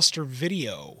Blockbuster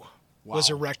Video was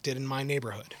erected in my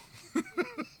neighborhood.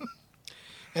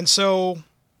 And so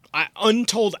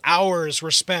untold hours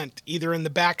were spent either in the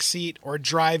back seat or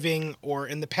driving or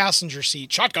in the passenger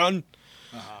seat, shotgun,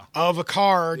 of a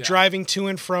car, driving to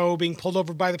and fro, being pulled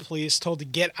over by the police, told to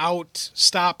get out,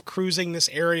 stop cruising this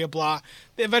area, blah.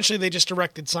 Eventually they just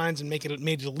erected signs and made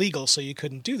it illegal so you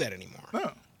couldn't do that anymore.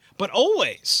 Oh. But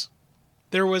always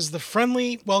there was the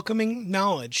friendly, welcoming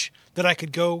knowledge that I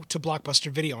could go to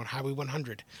Blockbuster Video on Highway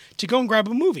 100 to go and grab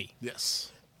a movie.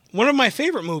 Yes. One of my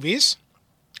favorite movies,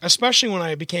 especially when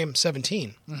I became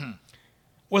 17,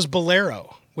 was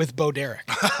Bolero with Bo Derek.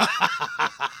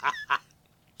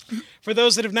 For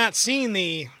those that have not seen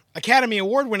the Academy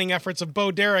Award-winning efforts of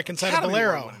Bo Derek inside of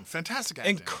Bolero. Fantastic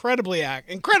acting.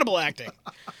 Incredible acting.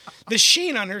 The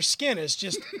sheen on her skin is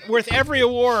just worth every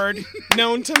award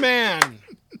known to man.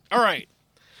 All right.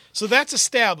 So that's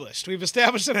established. We've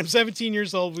established that I'm 17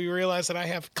 years old. We realize that I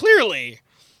have clearly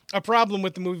a problem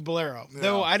with the movie Bolero,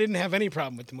 though I didn't have any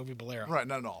problem with the movie Bolero. Right,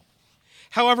 not at all.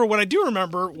 However, what I do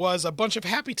remember was a bunch of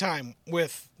happy time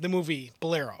with the movie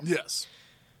Bolero. Yes.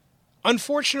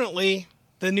 Unfortunately,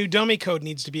 the new dummy code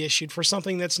needs to be issued for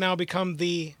something that's now become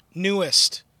the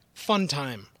newest fun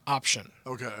time option.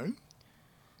 Okay.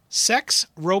 Sex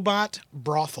robot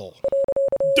brothel.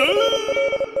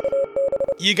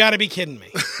 You got to be kidding me.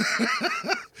 Isn't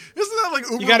that like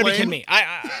Uber You got to be lame? kidding me.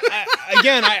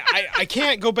 I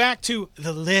can't go back to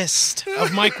the list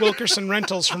of Mike Wilkerson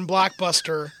rentals from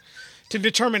Blockbuster to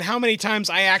determine how many times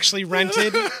I actually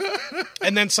rented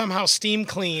and then somehow steam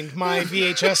cleaned my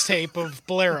VHS tape of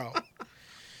Bolero.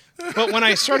 But when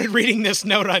I started reading this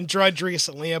note on Drudge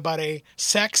recently about a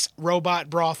sex robot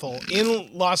brothel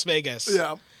in Las Vegas,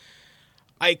 Yeah.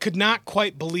 I could not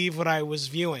quite believe what I was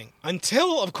viewing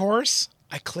until, of course,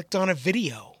 I clicked on a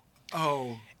video.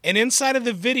 Oh. And inside of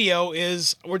the video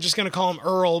is, we're just going to call him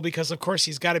Earl because, of course,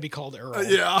 he's got to be called Earl.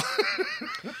 Yeah.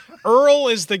 Earl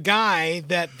is the guy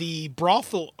that the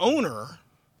brothel owner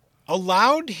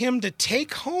allowed him to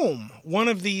take home one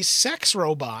of these sex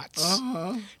robots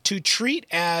to treat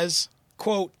as,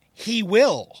 quote, he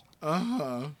will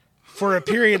for a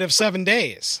period of 7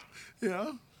 days.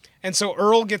 Yeah. And so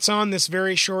Earl gets on this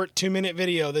very short 2-minute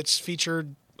video that's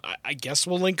featured. I guess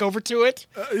we'll link over to it.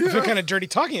 I feel kind of dirty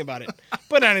talking about it,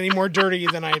 but not any more dirty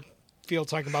than I feel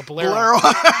talking about Bolero.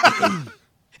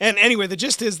 And anyway, the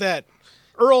gist is that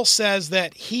Earl says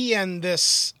that he and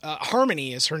this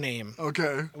Harmony is her name.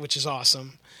 Okay. Which is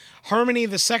awesome. Harmony,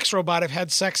 the sex robot, have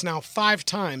had sex now 5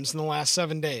 times in the last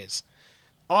 7 days.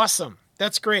 Awesome.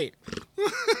 That's great.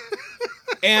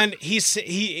 And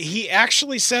he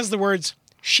actually says the words,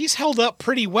 "She's held up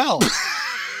pretty well."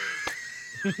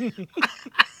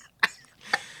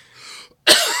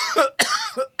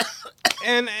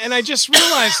 And I just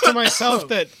realized to myself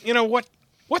that,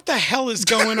 what the hell is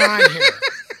going on here?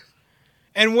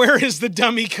 And where is the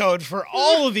dummy code for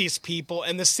all of these people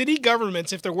and the city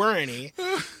governments, if there were any,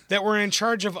 that were in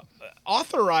charge of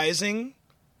authorizing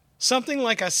something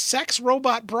like a sex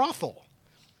robot brothel?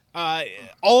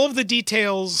 All of the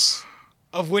details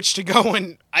of which to go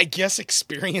and, I guess,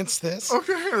 experience this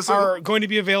are going to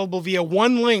be available via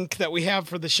one link that we have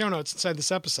for the show notes inside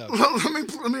this episode.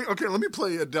 Let me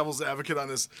play a devil's advocate on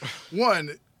this.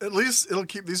 One, at least it'll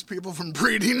keep these people from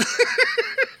breeding.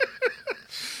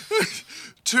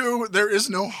 2, there is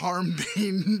no harm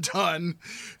being done.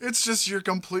 It's just you're a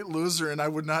complete loser, and I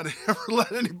would not ever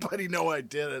let anybody know I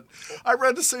did it. I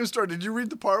read the same story. Did you read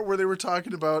the part where they were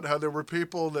talking about how there were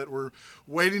people that were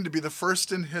waiting to be the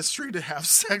first in history to have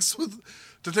sex with,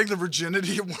 to take the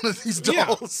virginity of one of these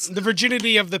dolls? Yeah, the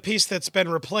virginity of the piece that's been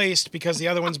replaced because the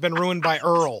other one's been ruined by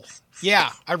Earl. Yeah,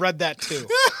 I read that too.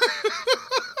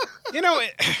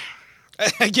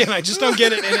 Again, I just don't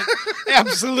get it, and it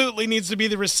absolutely needs to be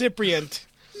the recipient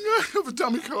of a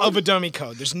dummy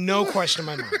code. There's no question in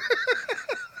my mind.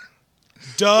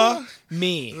 Dummy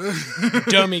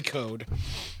code.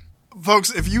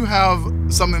 Folks, if you have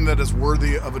something that is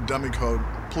worthy of a dummy code,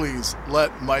 please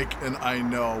let Mike and I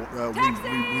know.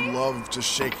 We love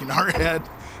just shaking our head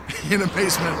in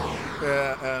amazement.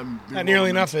 Not nearly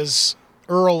enough as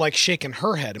Earl like shaking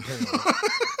her head, apparently.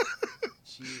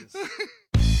 Jeez.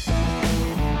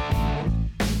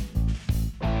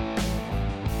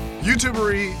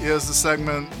 YouTubery is the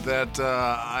segment that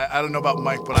I don't know about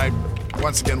Mike, but I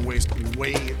once again waste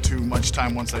way too much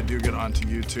time once I do get onto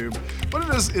YouTube. But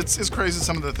it's crazy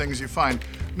some of the things you find.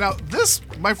 Now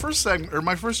my first segment or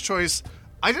my first choice,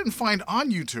 I didn't find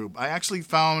on YouTube. I actually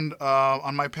found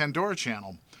on my Pandora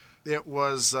channel. It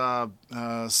was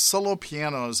solo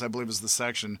pianos, I believe is the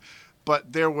section,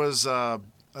 but there was a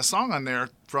song on there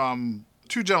from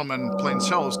 2 gentlemen playing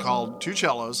cellos called 2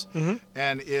 Cellos,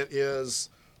 and it is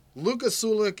Luca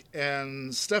Sulik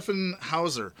and Stefan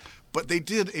Hauser, but they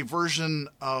did a version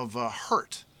of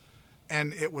Hurt,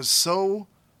 and it was so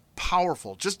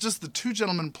powerful. Just the 2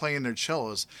 gentlemen playing their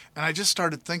cellos, and I just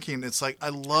started thinking, it's like I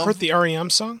love Hurt the REM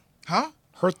song? Huh?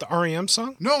 Hurt the REM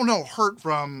song? No, Hurt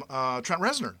from Trent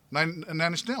Reznor, Nine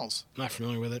Inch Nails. Not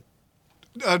familiar with it.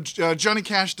 Johnny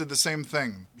Cash did the same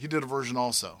thing. He did a version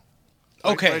also.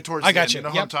 Okay, right towards I the got end. you. You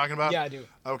know what I'm talking about? Yeah, I do.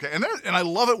 Okay, and I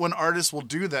love it when artists will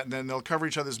do that, and then they'll cover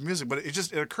each other's music. But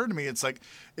it occurred to me, it's like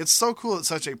it's so cool. It's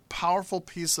such a powerful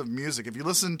piece of music. If you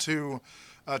listen to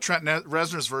Trent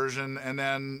Reznor's version, and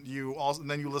then you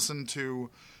listen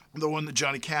to the one that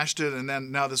Johnny Cash did, and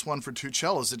then now this one for 2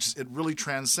 cellos, it really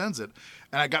transcends it.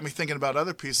 And it got me thinking about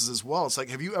other pieces as well. It's like,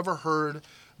 have you ever heard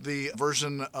the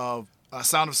version of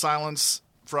Sound of Silence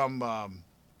from?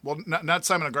 Well, not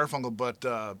Simon & Garfunkel, but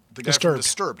the guy from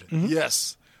Disturbed. Mm-hmm.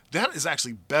 Yes. That is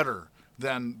actually better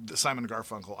than Simon &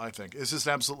 Garfunkel, I think. It's just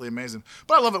absolutely amazing.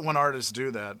 But I love it when artists do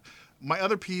that. My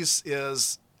other piece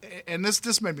is, and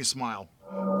this made me smile,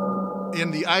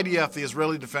 in the IDF, the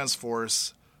Israeli Defense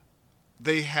Force,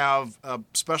 they have a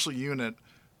special unit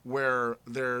where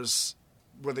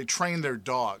they train their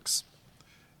dogs.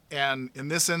 And in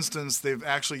this instance, they've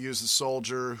actually used a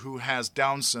soldier who has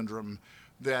Down syndrome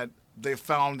that they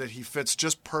found that he fits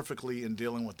just perfectly in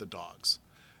dealing with the dogs.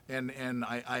 And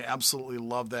I absolutely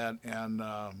love that, and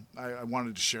I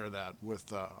wanted to share that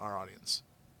with our audience.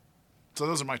 So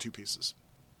those are my 2 pieces.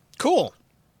 Cool.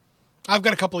 I've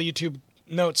got a couple of YouTube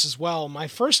notes as well. My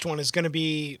first one is going to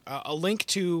be a link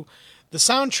to the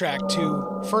soundtrack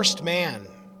to First Man.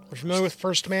 Are you familiar with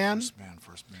First Man?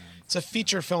 First Man. It's a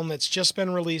feature film that's just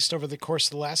been released over the course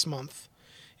of the last month.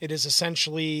 It is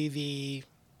essentially the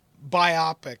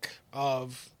biopic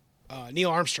of Neil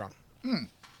Armstrong.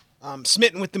 I'm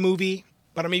smitten with the movie,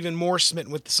 but I'm even more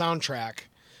smitten with the soundtrack.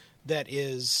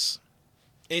 It's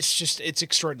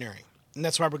extraordinary. And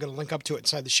that's why we're going to link up to it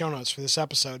inside the show notes for this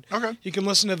episode. Okay. You can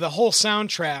listen to the whole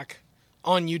soundtrack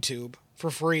on YouTube for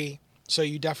free, so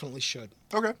you definitely should.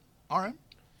 Okay. All right.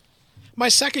 My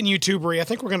second YouTuber, I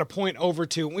think we're going to point over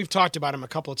to, we've talked about him a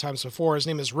couple of times before. His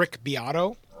name is Rick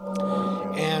Beato.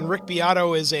 And Rick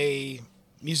Beato is a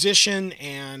musician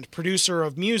and producer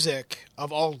of music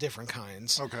of all different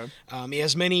kinds. Okay. He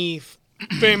has many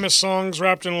famous songs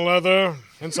wrapped in leather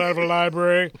inside of a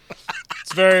library.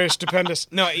 It's very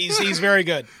stupendous. No, he's very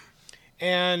good.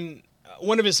 And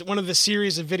one of the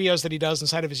series of videos that he does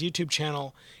inside of his YouTube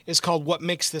channel is called What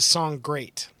Makes This Song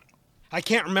Great. I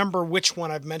can't remember which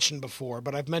one I've mentioned before,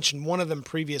 but I've mentioned one of them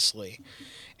previously.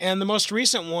 And the most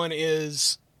recent one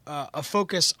is a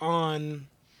focus on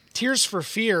Tears for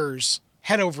Fears,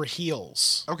 Head Over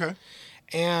Heels. Okay.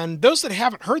 And those that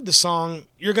haven't heard the song,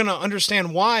 you're going to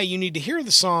understand why you need to hear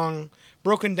the song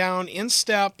broken down in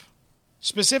step,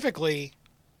 specifically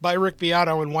by Rick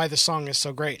Beato, and why the song is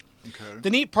so great. Okay. The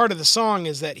neat part of the song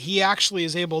is that he actually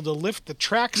is able to lift the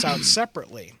tracks out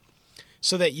separately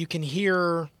so that you can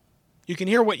hear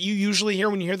what you usually hear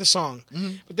when you hear the song.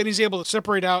 Mm-hmm. But then he's able to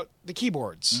separate out the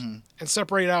keyboards and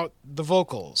separate out the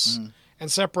vocals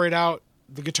and separate out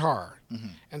the guitar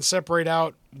and separate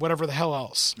out whatever the hell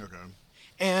else. Okay.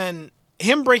 And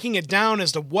him breaking it down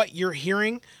as to what you're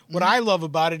hearing, what I love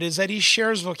about it is that he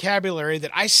shares vocabulary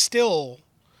that I still,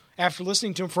 after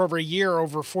listening to him for over a year,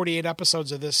 over 48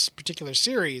 episodes of this particular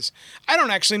series, I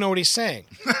don't actually know what he's saying.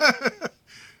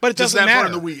 But it doesn't matter.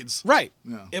 In the weeds. Right.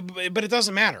 Yeah. But it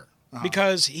doesn't matter.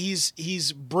 Because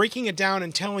he's breaking it down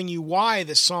and telling you why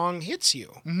the song hits you.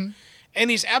 Mm-hmm. And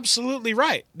he's absolutely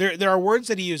right. There are words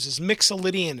that he uses.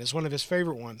 Mixolydian is one of his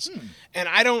favorite ones. And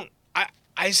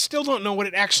I still don't know what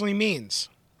it actually means.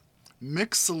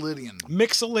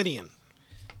 Mixolydian.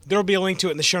 There'll be a link to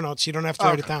it in the show notes. You don't have to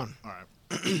write it down. All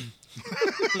right.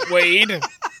 Wade.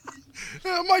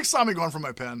 Yeah, Mike saw me going for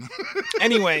my pen.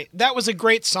 Anyway, that was a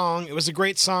great song. It was a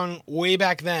great song way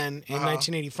back then in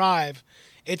 1985.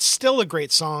 It's still a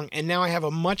great song, and now I have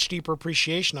a much deeper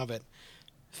appreciation of it,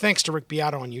 thanks to Rick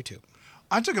Beato on YouTube.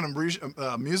 I took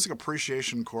a music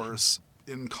appreciation course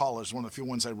in college, one of the few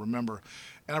ones I remember,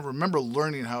 and I remember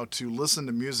learning how to listen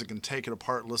to music and take it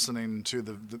apart, listening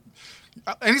to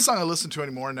any song I listen to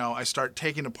anymore now, I start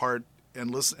taking apart and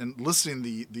listening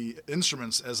the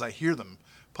instruments as I hear them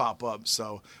pop up.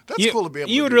 So that's cool to be able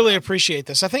to do. You would really appreciate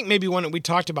this. I think maybe one that we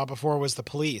talked about before was The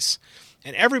Police.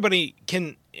 And everybody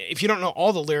can, if you don't know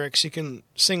all the lyrics, you can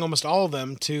sing almost all of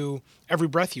them to Every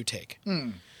Breath You Take.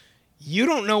 You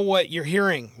don't know what you're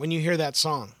hearing when you hear that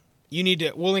song.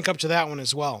 We'll link up to that one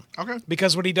as well. Okay.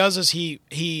 Because what he does is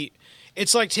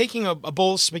it's like taking a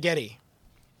bowl of spaghetti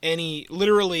and he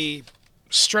literally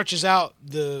stretches out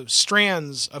the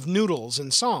strands of noodles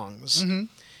in songs and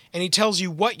he tells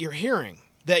you what you're hearing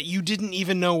that you didn't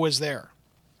even know was there.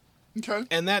 Okay.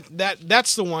 And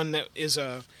that's the one that is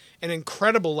an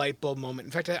incredible light bulb moment.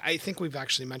 In fact, I think we've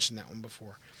actually mentioned that one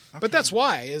before. Okay. But that's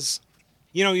why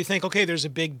you think, okay, there's a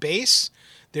big bass,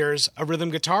 there's a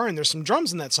rhythm guitar, and there's some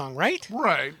drums in that song, right?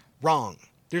 Right. Wrong.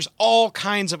 There's all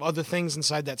kinds of other things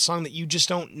inside that song that you just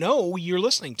don't know you're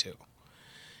listening to.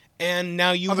 And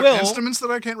now you Other will. instruments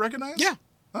that I can't recognize? Yeah.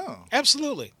 Oh.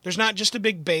 Absolutely. There's not just a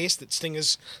big bass that Sting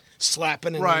is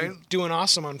slapping and doing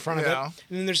awesome on front of it.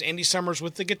 And then there's Andy Summers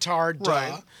with the guitar,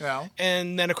 Right. Yeah.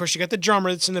 And then, of course, you got the drummer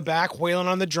that's in the back wailing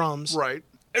on the drums. Right.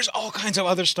 There's all kinds of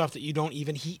other stuff that you don't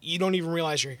even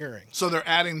realize you're hearing. So they're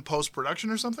adding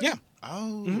post-production or something? Yeah.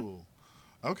 Oh.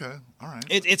 Mm-hmm. Okay. All right.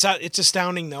 It's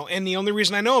astounding, though. And the only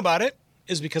reason I know about it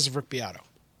is because of Rick Beato.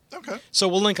 Okay. So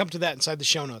we'll link up to that inside the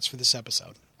show notes for this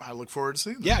episode. I look forward to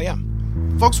seeing that. Yeah.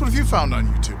 Folks, what have you found on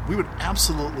YouTube? We would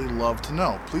absolutely love to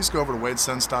know. Please go over to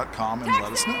wadesense.com and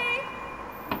let us know.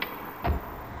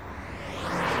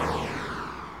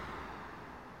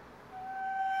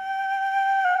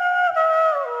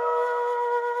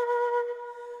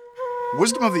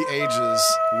 Wisdom of the Ages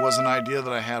was an idea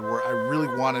that I had where I really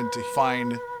wanted to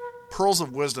find pearls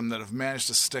of wisdom that have managed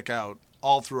to stick out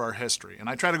all through our history. And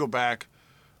I try to go back,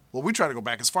 we try to go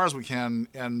back as far as we can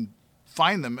and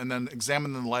find them and then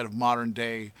examine them in the light of modern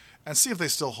day and see if they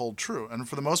still hold true. And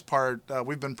for the most part,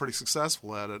 we've been pretty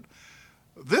successful at it.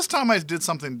 This time I did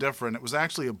something different. It was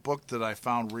actually a book that I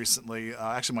found recently.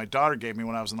 Actually, my daughter gave me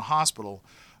when I was in the hospital.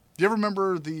 Do you ever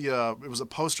remember it was a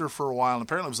poster for a while, and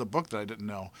apparently it was a book that I didn't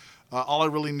know. All I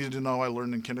Really Needed to Know I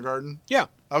Learned in Kindergarten? Yeah.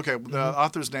 Okay, the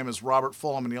author's name is Robert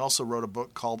Fulham, and he also wrote a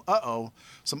book called Uh-Oh,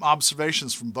 Some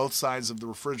Observations from Both Sides of the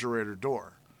Refrigerator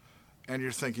Door. And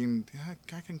you're thinking, yeah,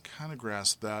 I can kind of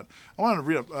grasp that. I wanted to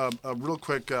read a real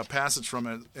quick passage from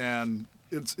it, and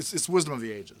it's Wisdom of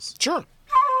the Ages. Sure.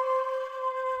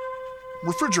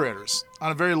 Refrigerators.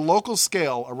 On a very local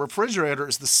scale, a refrigerator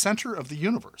is the center of the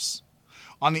universe.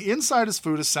 On the inside is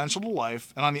food essential to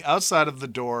life, and on the outside of the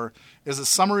door is a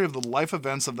summary of the life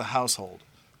events of the household.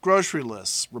 Grocery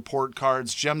lists, report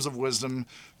cards, gems of wisdom,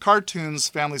 cartoons,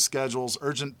 family schedules,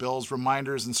 urgent bills,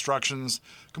 reminders, instructions,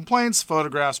 complaints,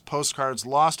 photographs, postcards,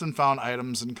 lost and found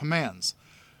items, and commands.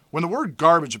 When the word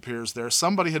garbage appears there,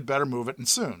 somebody had better move it, and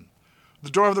soon. The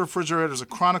door of the refrigerator is a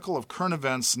chronicle of current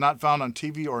events not found on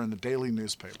TV or in the daily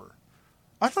newspaper.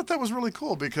 I thought that was really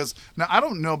cool because, now I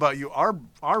don't know about you, our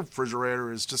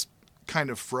refrigerator is just kind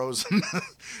of frozen.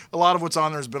 A lot of what's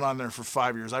on there has been on there for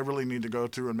 5 years. I really need to go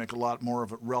through and make a lot more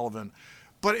of it relevant.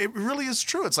 But it really is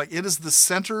true. It's like it is the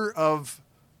center of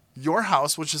your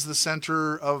house, which is the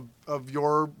center of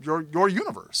your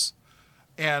universe.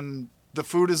 And the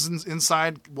food is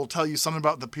inside will tell you something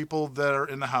about the people that are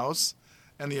in the house,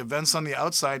 and the events on the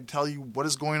outside tell you what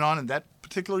is going on in that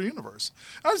particular universe.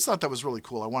 I just thought that was really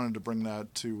cool. I wanted to bring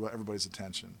that to everybody's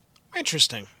attention.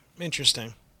 Interesting.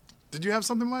 Did you have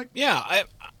something, Mike? Yeah,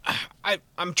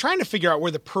 I'm trying to figure out where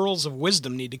the pearls of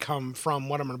wisdom need to come from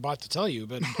what I'm about to tell you.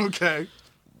 But Okay.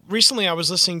 recently I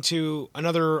was listening to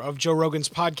another of Joe Rogan's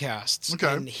podcasts.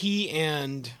 Okay. And he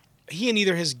and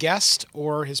either his guest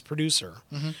or his producer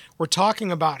were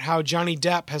talking about how Johnny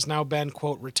Depp has now been,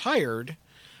 quote, retired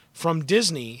from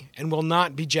Disney and will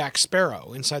not be Jack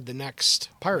Sparrow inside the next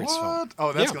Pirates film. What?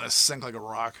 Oh, that's Yeah. going to sink like a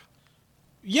rock.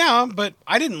 Yeah, but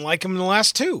I didn't like him in the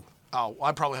last two. Oh,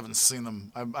 I probably haven't seen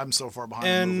them. I'm so far behind the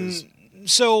And movies.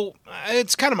 so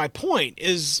it's kind of my point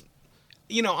is,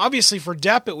 obviously for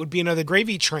Depp, it would be another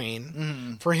gravy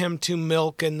train for him to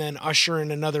milk and then usher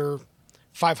in another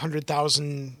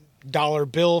 $500,000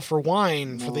 bill for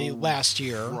wine for the last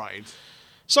year. Right.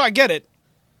 So I get it.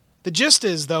 The gist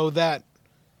is, though, that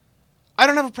I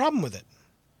don't have a problem with it.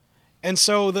 And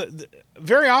so the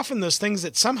very often those things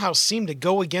that somehow seem to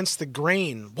go against the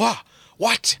grain.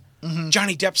 What?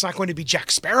 Johnny Depp's not going to be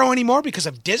Jack Sparrow anymore because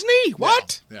of Disney?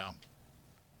 What? Yeah.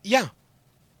 Yeah.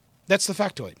 That's the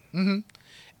factoid. Mm-hmm.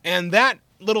 And that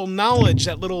little knowledge,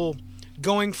 that little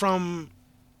going from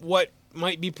what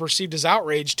might be perceived as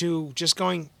outrage to just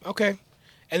going, okay,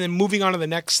 and then moving on to the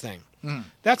next thing.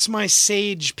 That's my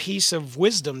sage piece of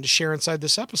wisdom to share inside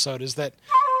this episode is that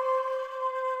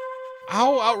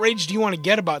how outraged do you want to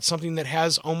get about something that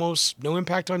has almost no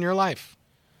impact on your life?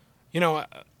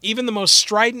 Even the most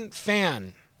strident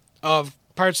fan of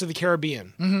Pirates of the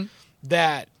Caribbean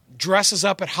that dresses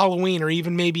up at Halloween or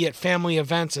even maybe at family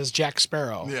events as Jack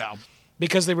Sparrow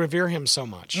because they revere him so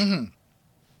much.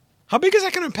 How big is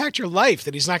that going to impact your life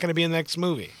that he's not going to be in the next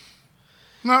movie?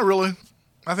 Not really.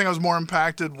 I think I was more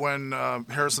impacted when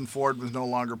Harrison Ford was no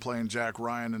longer playing Jack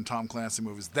Ryan in Tom Clancy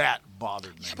movies. That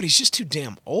bothered me. Yeah, but he's just too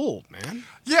damn old, man.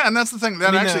 Yeah, and that's the thing.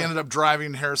 That actually ended up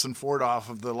driving Harrison Ford off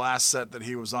of the last set that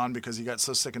he was on because he got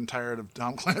so sick and tired of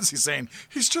Tom Clancy saying,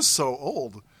 he's just so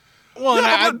old. Well,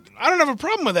 Yeah, I don't have a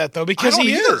problem with that, though, because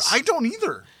he is. I don't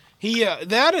either. He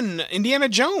that and Indiana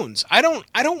Jones. I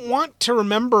don't want to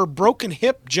remember Broken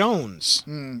Hip Jones.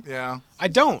 Yeah. I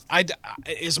don't.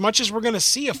 As much as we're going to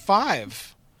see a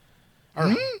 5.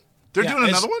 Or, They're doing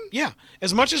another one? Yeah.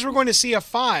 As much as we're going to see a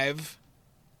 5,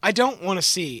 I don't want to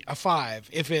see a 5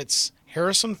 if it's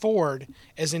Harrison Ford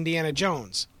as Indiana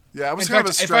Jones. Yeah, it was In kind fact,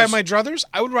 of a stretch. if I have my druthers,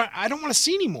 I don't want to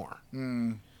see anymore.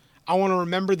 I want to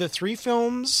remember the 3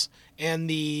 films and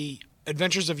the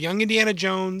adventures of young Indiana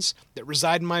Jones that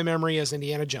reside in my memory as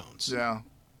Indiana Jones. Yeah.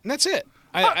 And that's it.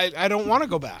 I don't want to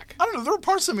go back. I don't know. There were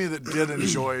parts of me that did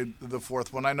enjoy the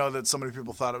fourth one. I know that so many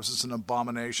people thought it was just an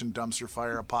abomination, dumpster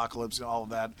fire, apocalypse, all of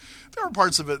that. There were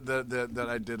parts of it that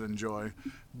I did enjoy.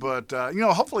 But,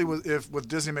 hopefully with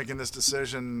Disney making this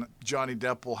decision, Johnny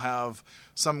Depp will have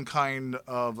some kind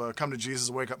of come to Jesus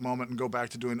wake-up moment and go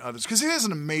back to doing others. Because he is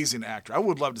an amazing actor. I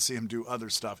would love to see him do other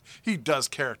stuff. He does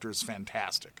characters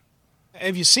fantastic.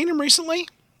 Have you seen him recently?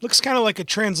 Looks kind of like a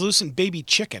translucent baby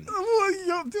chicken. Well,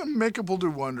 makeup will do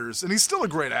wonders, and he's still a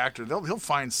great actor. He'll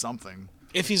find something.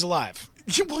 If he's alive.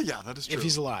 Yeah, well, yeah, that is true. If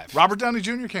he's alive. Robert Downey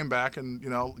Jr. came back, and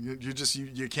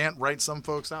you can't write some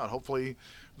folks out. Hopefully,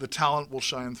 the talent will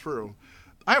shine through.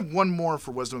 I have one more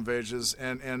for Wisdom of Ages,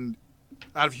 and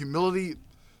out of humility,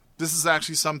 this is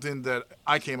actually something that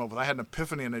I came up with. I had an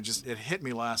epiphany, and it hit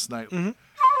me last night. Mm-hmm.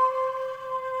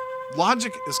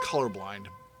 Logic is colorblind.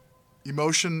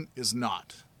 Emotion is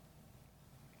not.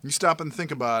 You stop and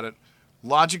think about it.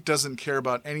 Logic doesn't care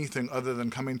about anything other than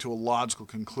coming to a logical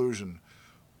conclusion.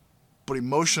 But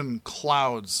emotion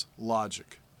clouds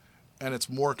logic. And it's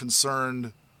more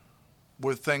concerned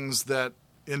with things that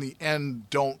in the end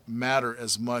don't matter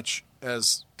as much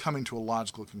as coming to a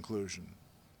logical conclusion.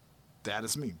 That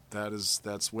is me.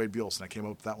 That's Wade Bjornson. I came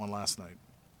up with that one last night.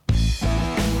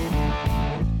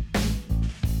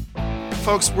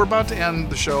 Folks, we're about to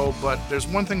end the show, but there's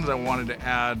one thing that I wanted to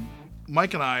add.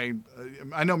 Mike and I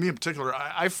know me in particular,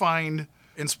 I find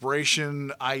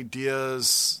inspiration,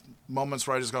 ideas, moments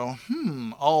where I just go,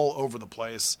 all over the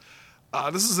place.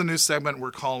 This is a new segment we're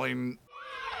calling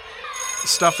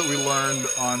Stuff That We Learned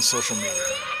on Social Media.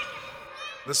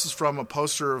 This is from a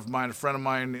poster of mine, a friend of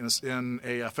mine in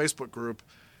a Facebook group,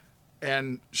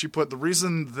 and she put the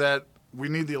reason that we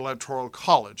need the Electoral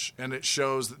College, and it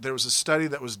shows that there was a study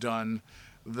that was done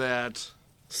that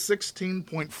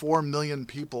 16.4 million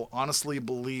people honestly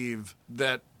believe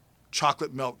that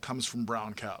chocolate milk comes from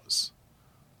brown cows.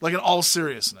 Like, in all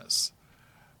seriousness.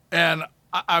 And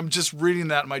I'm just reading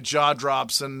that and my jaw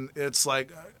drops, and it's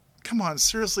like, come on,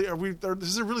 seriously,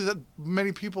 is there really that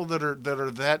many people that are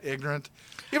that ignorant?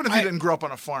 Even if you didn't grow up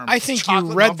on a farm. I think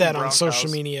you read that on social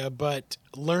media, but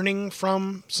learning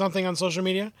from something on social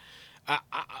media,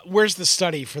 where's the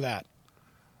study for that?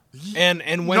 And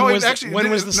when was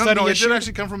the study? No, it did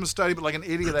actually come from a study, but like an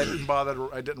idiot,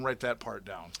 I didn't write that part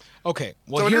down. Okay,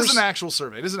 well, so it is an actual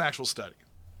survey. It is an actual study.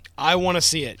 I want to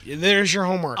see it. There's your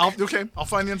homework. I'll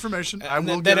find the information. I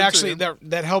will get it to you.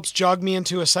 That helps jog me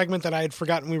into a segment that I had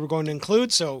forgotten we were going to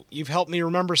include. So you've helped me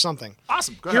remember something.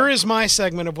 Awesome. Go Here ahead. is my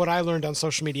segment of what I learned on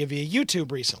social media via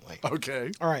YouTube recently.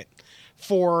 Okay. All right.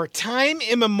 For time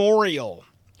immemorial,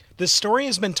 this story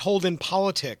has been told in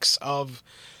politics of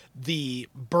the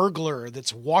burglar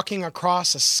that's walking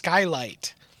across a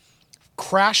skylight,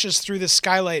 crashes through the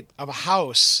skylight of a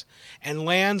house, and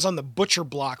lands on the butcher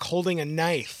block holding a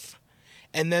knife.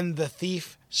 And then the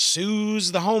thief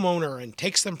sues the homeowner and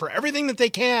takes them for everything that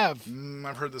they have.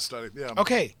 I've heard this study, yeah.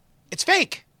 Okay, it's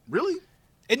fake. Really?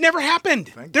 It never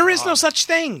happened. There is no such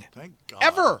thing. Thank God.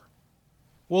 Ever.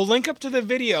 We'll link up to the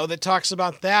video that talks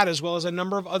about that as well as a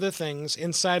number of other things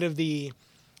inside of the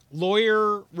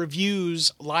Lawyer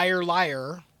Reviews Liar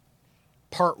Liar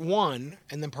Part 1,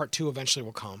 and then Part 2 eventually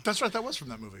will come. That's right, that was from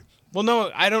that movie. Well,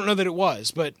 no, I don't know that it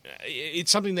was, but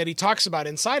it's something that he talks about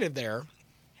inside of there,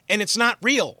 and it's not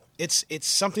real. It's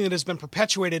something that has been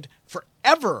perpetuated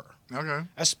forever, okay,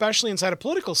 especially inside of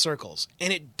political circles,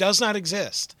 and it does not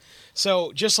exist.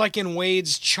 So just like in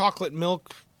Wade's chocolate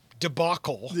milk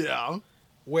debacle, yeah,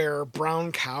 where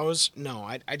brown cows, no,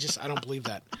 I don't believe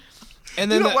that. And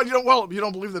then you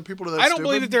don't believe that people are that I don't stupid?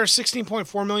 believe that there are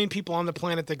 16.4 million people on the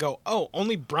planet that go, oh,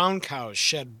 only brown cows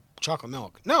shed chocolate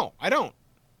milk. No, I don't.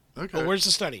 Okay. Well, where's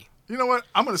the study? You know what?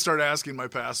 I'm going to start asking my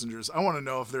passengers. I want to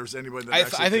know if there's anybody that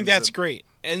actually I think that's great.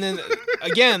 And then,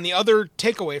 again, the other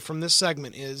takeaway from this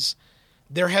segment is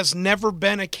there has never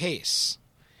been a case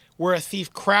where a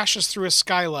thief crashes through a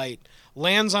skylight,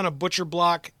 lands on a butcher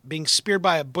block, being speared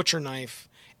by a butcher knife,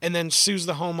 and then sues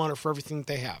the homeowner for everything that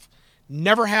they have.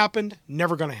 Never happened,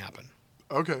 never going to happen.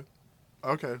 Okay.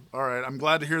 All right. I'm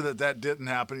glad to hear that didn't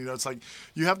happen. You know, it's like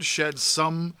you have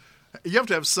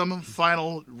to have some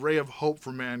final ray of hope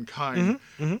for mankind.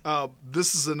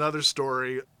 This is another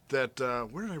story that I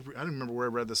don't remember where I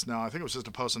read this now. I think it was just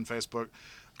a post on Facebook.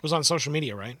 It was on social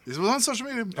media, right? It was on social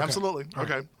media. Okay. Absolutely.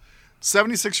 Okay.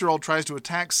 76-year-old tries to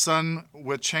attack son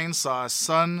with chainsaw.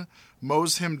 Son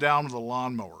mows him down with a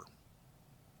lawnmower.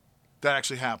 That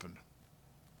actually happened.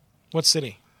 What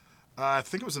city? I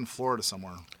think it was in Florida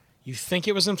somewhere. You think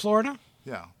it was in Florida?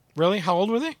 Yeah. Really? How old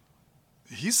were they?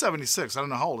 He's 76. I don't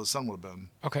know how old his son would have been.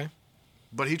 Okay.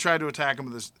 But he tried to attack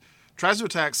him tries to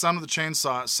attack son with a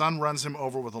chainsaw. Son runs him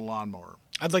over with a lawnmower.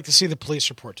 I'd like to see the police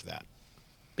report to that.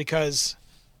 Because...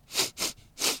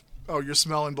 Oh, you're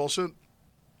smelling bullshit?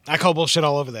 I call bullshit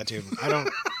all over that, dude. I don't...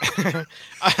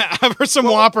 I've heard some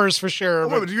whoppers for sure.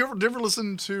 Wait, do you ever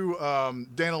listen to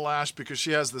Dana Lash? Because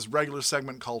she has this regular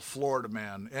segment called Florida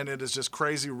Man, and it is just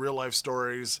crazy real-life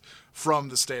stories from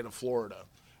the state of Florida.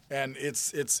 And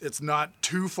it's not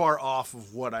too far off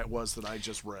of what I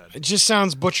just read. It just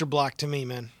sounds butcher block to me,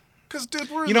 man. Because, dude,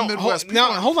 we're in the Midwest.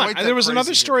 Hold on. There was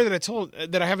another story here.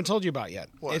 that I haven't told you about yet.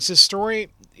 What? It's a story.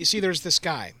 You see, there's this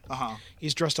guy. Uh-huh.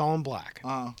 He's dressed all in black.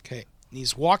 Uh-huh. Okay.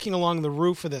 He's walking along the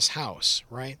roof of this house,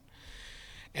 right?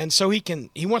 And so he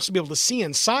wants to be able to see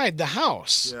inside the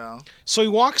house. Yeah. So he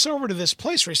walks over to this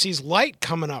place where he sees light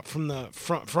coming up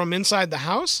from inside the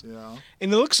house. Yeah.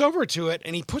 And he looks over to it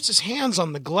and he puts his hands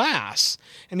on the glass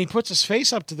and he puts his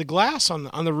face up to the glass on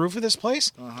the roof of this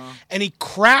place. Uh-huh. And he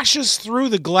crashes through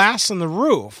the glass on the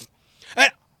roof.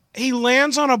 And he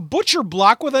lands on a butcher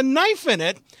block with a knife in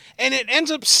it, and it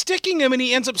ends up sticking him, and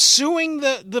he ends up suing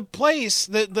the place,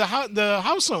 the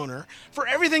house owner, for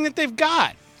everything that they've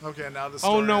got. Okay, now the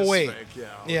story is fake. Yeah.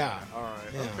 Okay. Yeah. All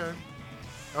right.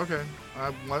 Yeah. Okay.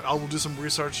 I will do some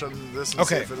research on this and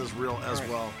Okay. see if it is real as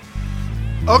well.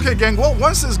 Okay, gang. Well,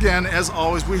 once again, as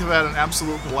always, we have had an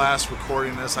absolute blast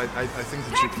recording this. I think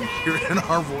that you can hear it in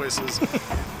our voices.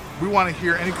 We want to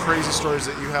hear any crazy stories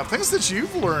that you have, things that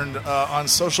you've learned on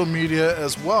social media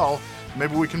as well.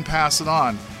 Maybe we can pass it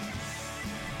on.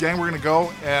 Gang, we're going to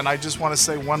go, and I just want to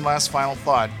say one last final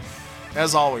thought.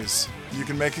 As always, you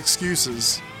can make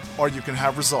excuses or you can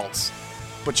have results,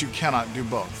 but you cannot do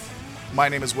both. My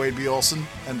name is Wade B. Olson,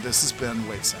 and this has been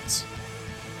Wade Sense.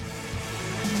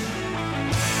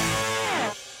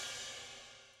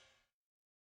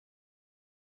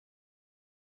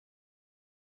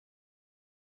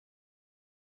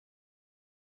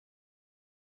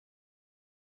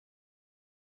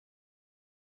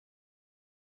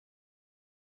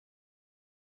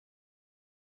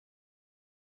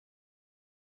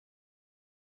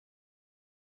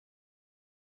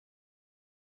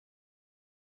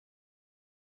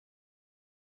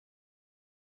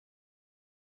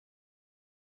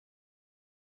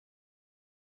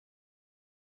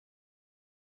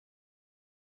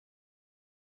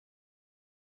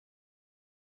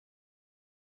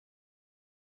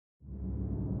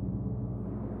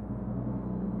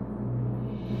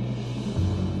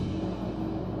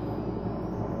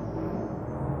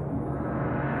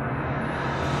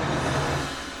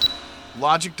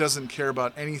 Logic doesn't care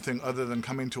about anything other than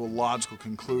coming to a logical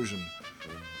conclusion.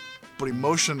 But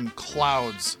emotion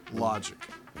clouds logic.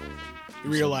 You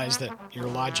realize that your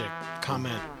logic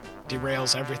comment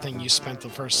derails everything you spent the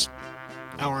first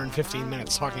hour and 15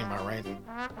 minutes talking about, right?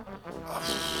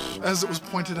 As it was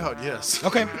pointed out, yes.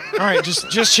 Okay. All right.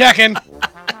 Just checking.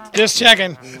 Just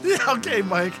checking. Yeah, okay,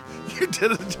 Mike. You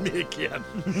did it to me again.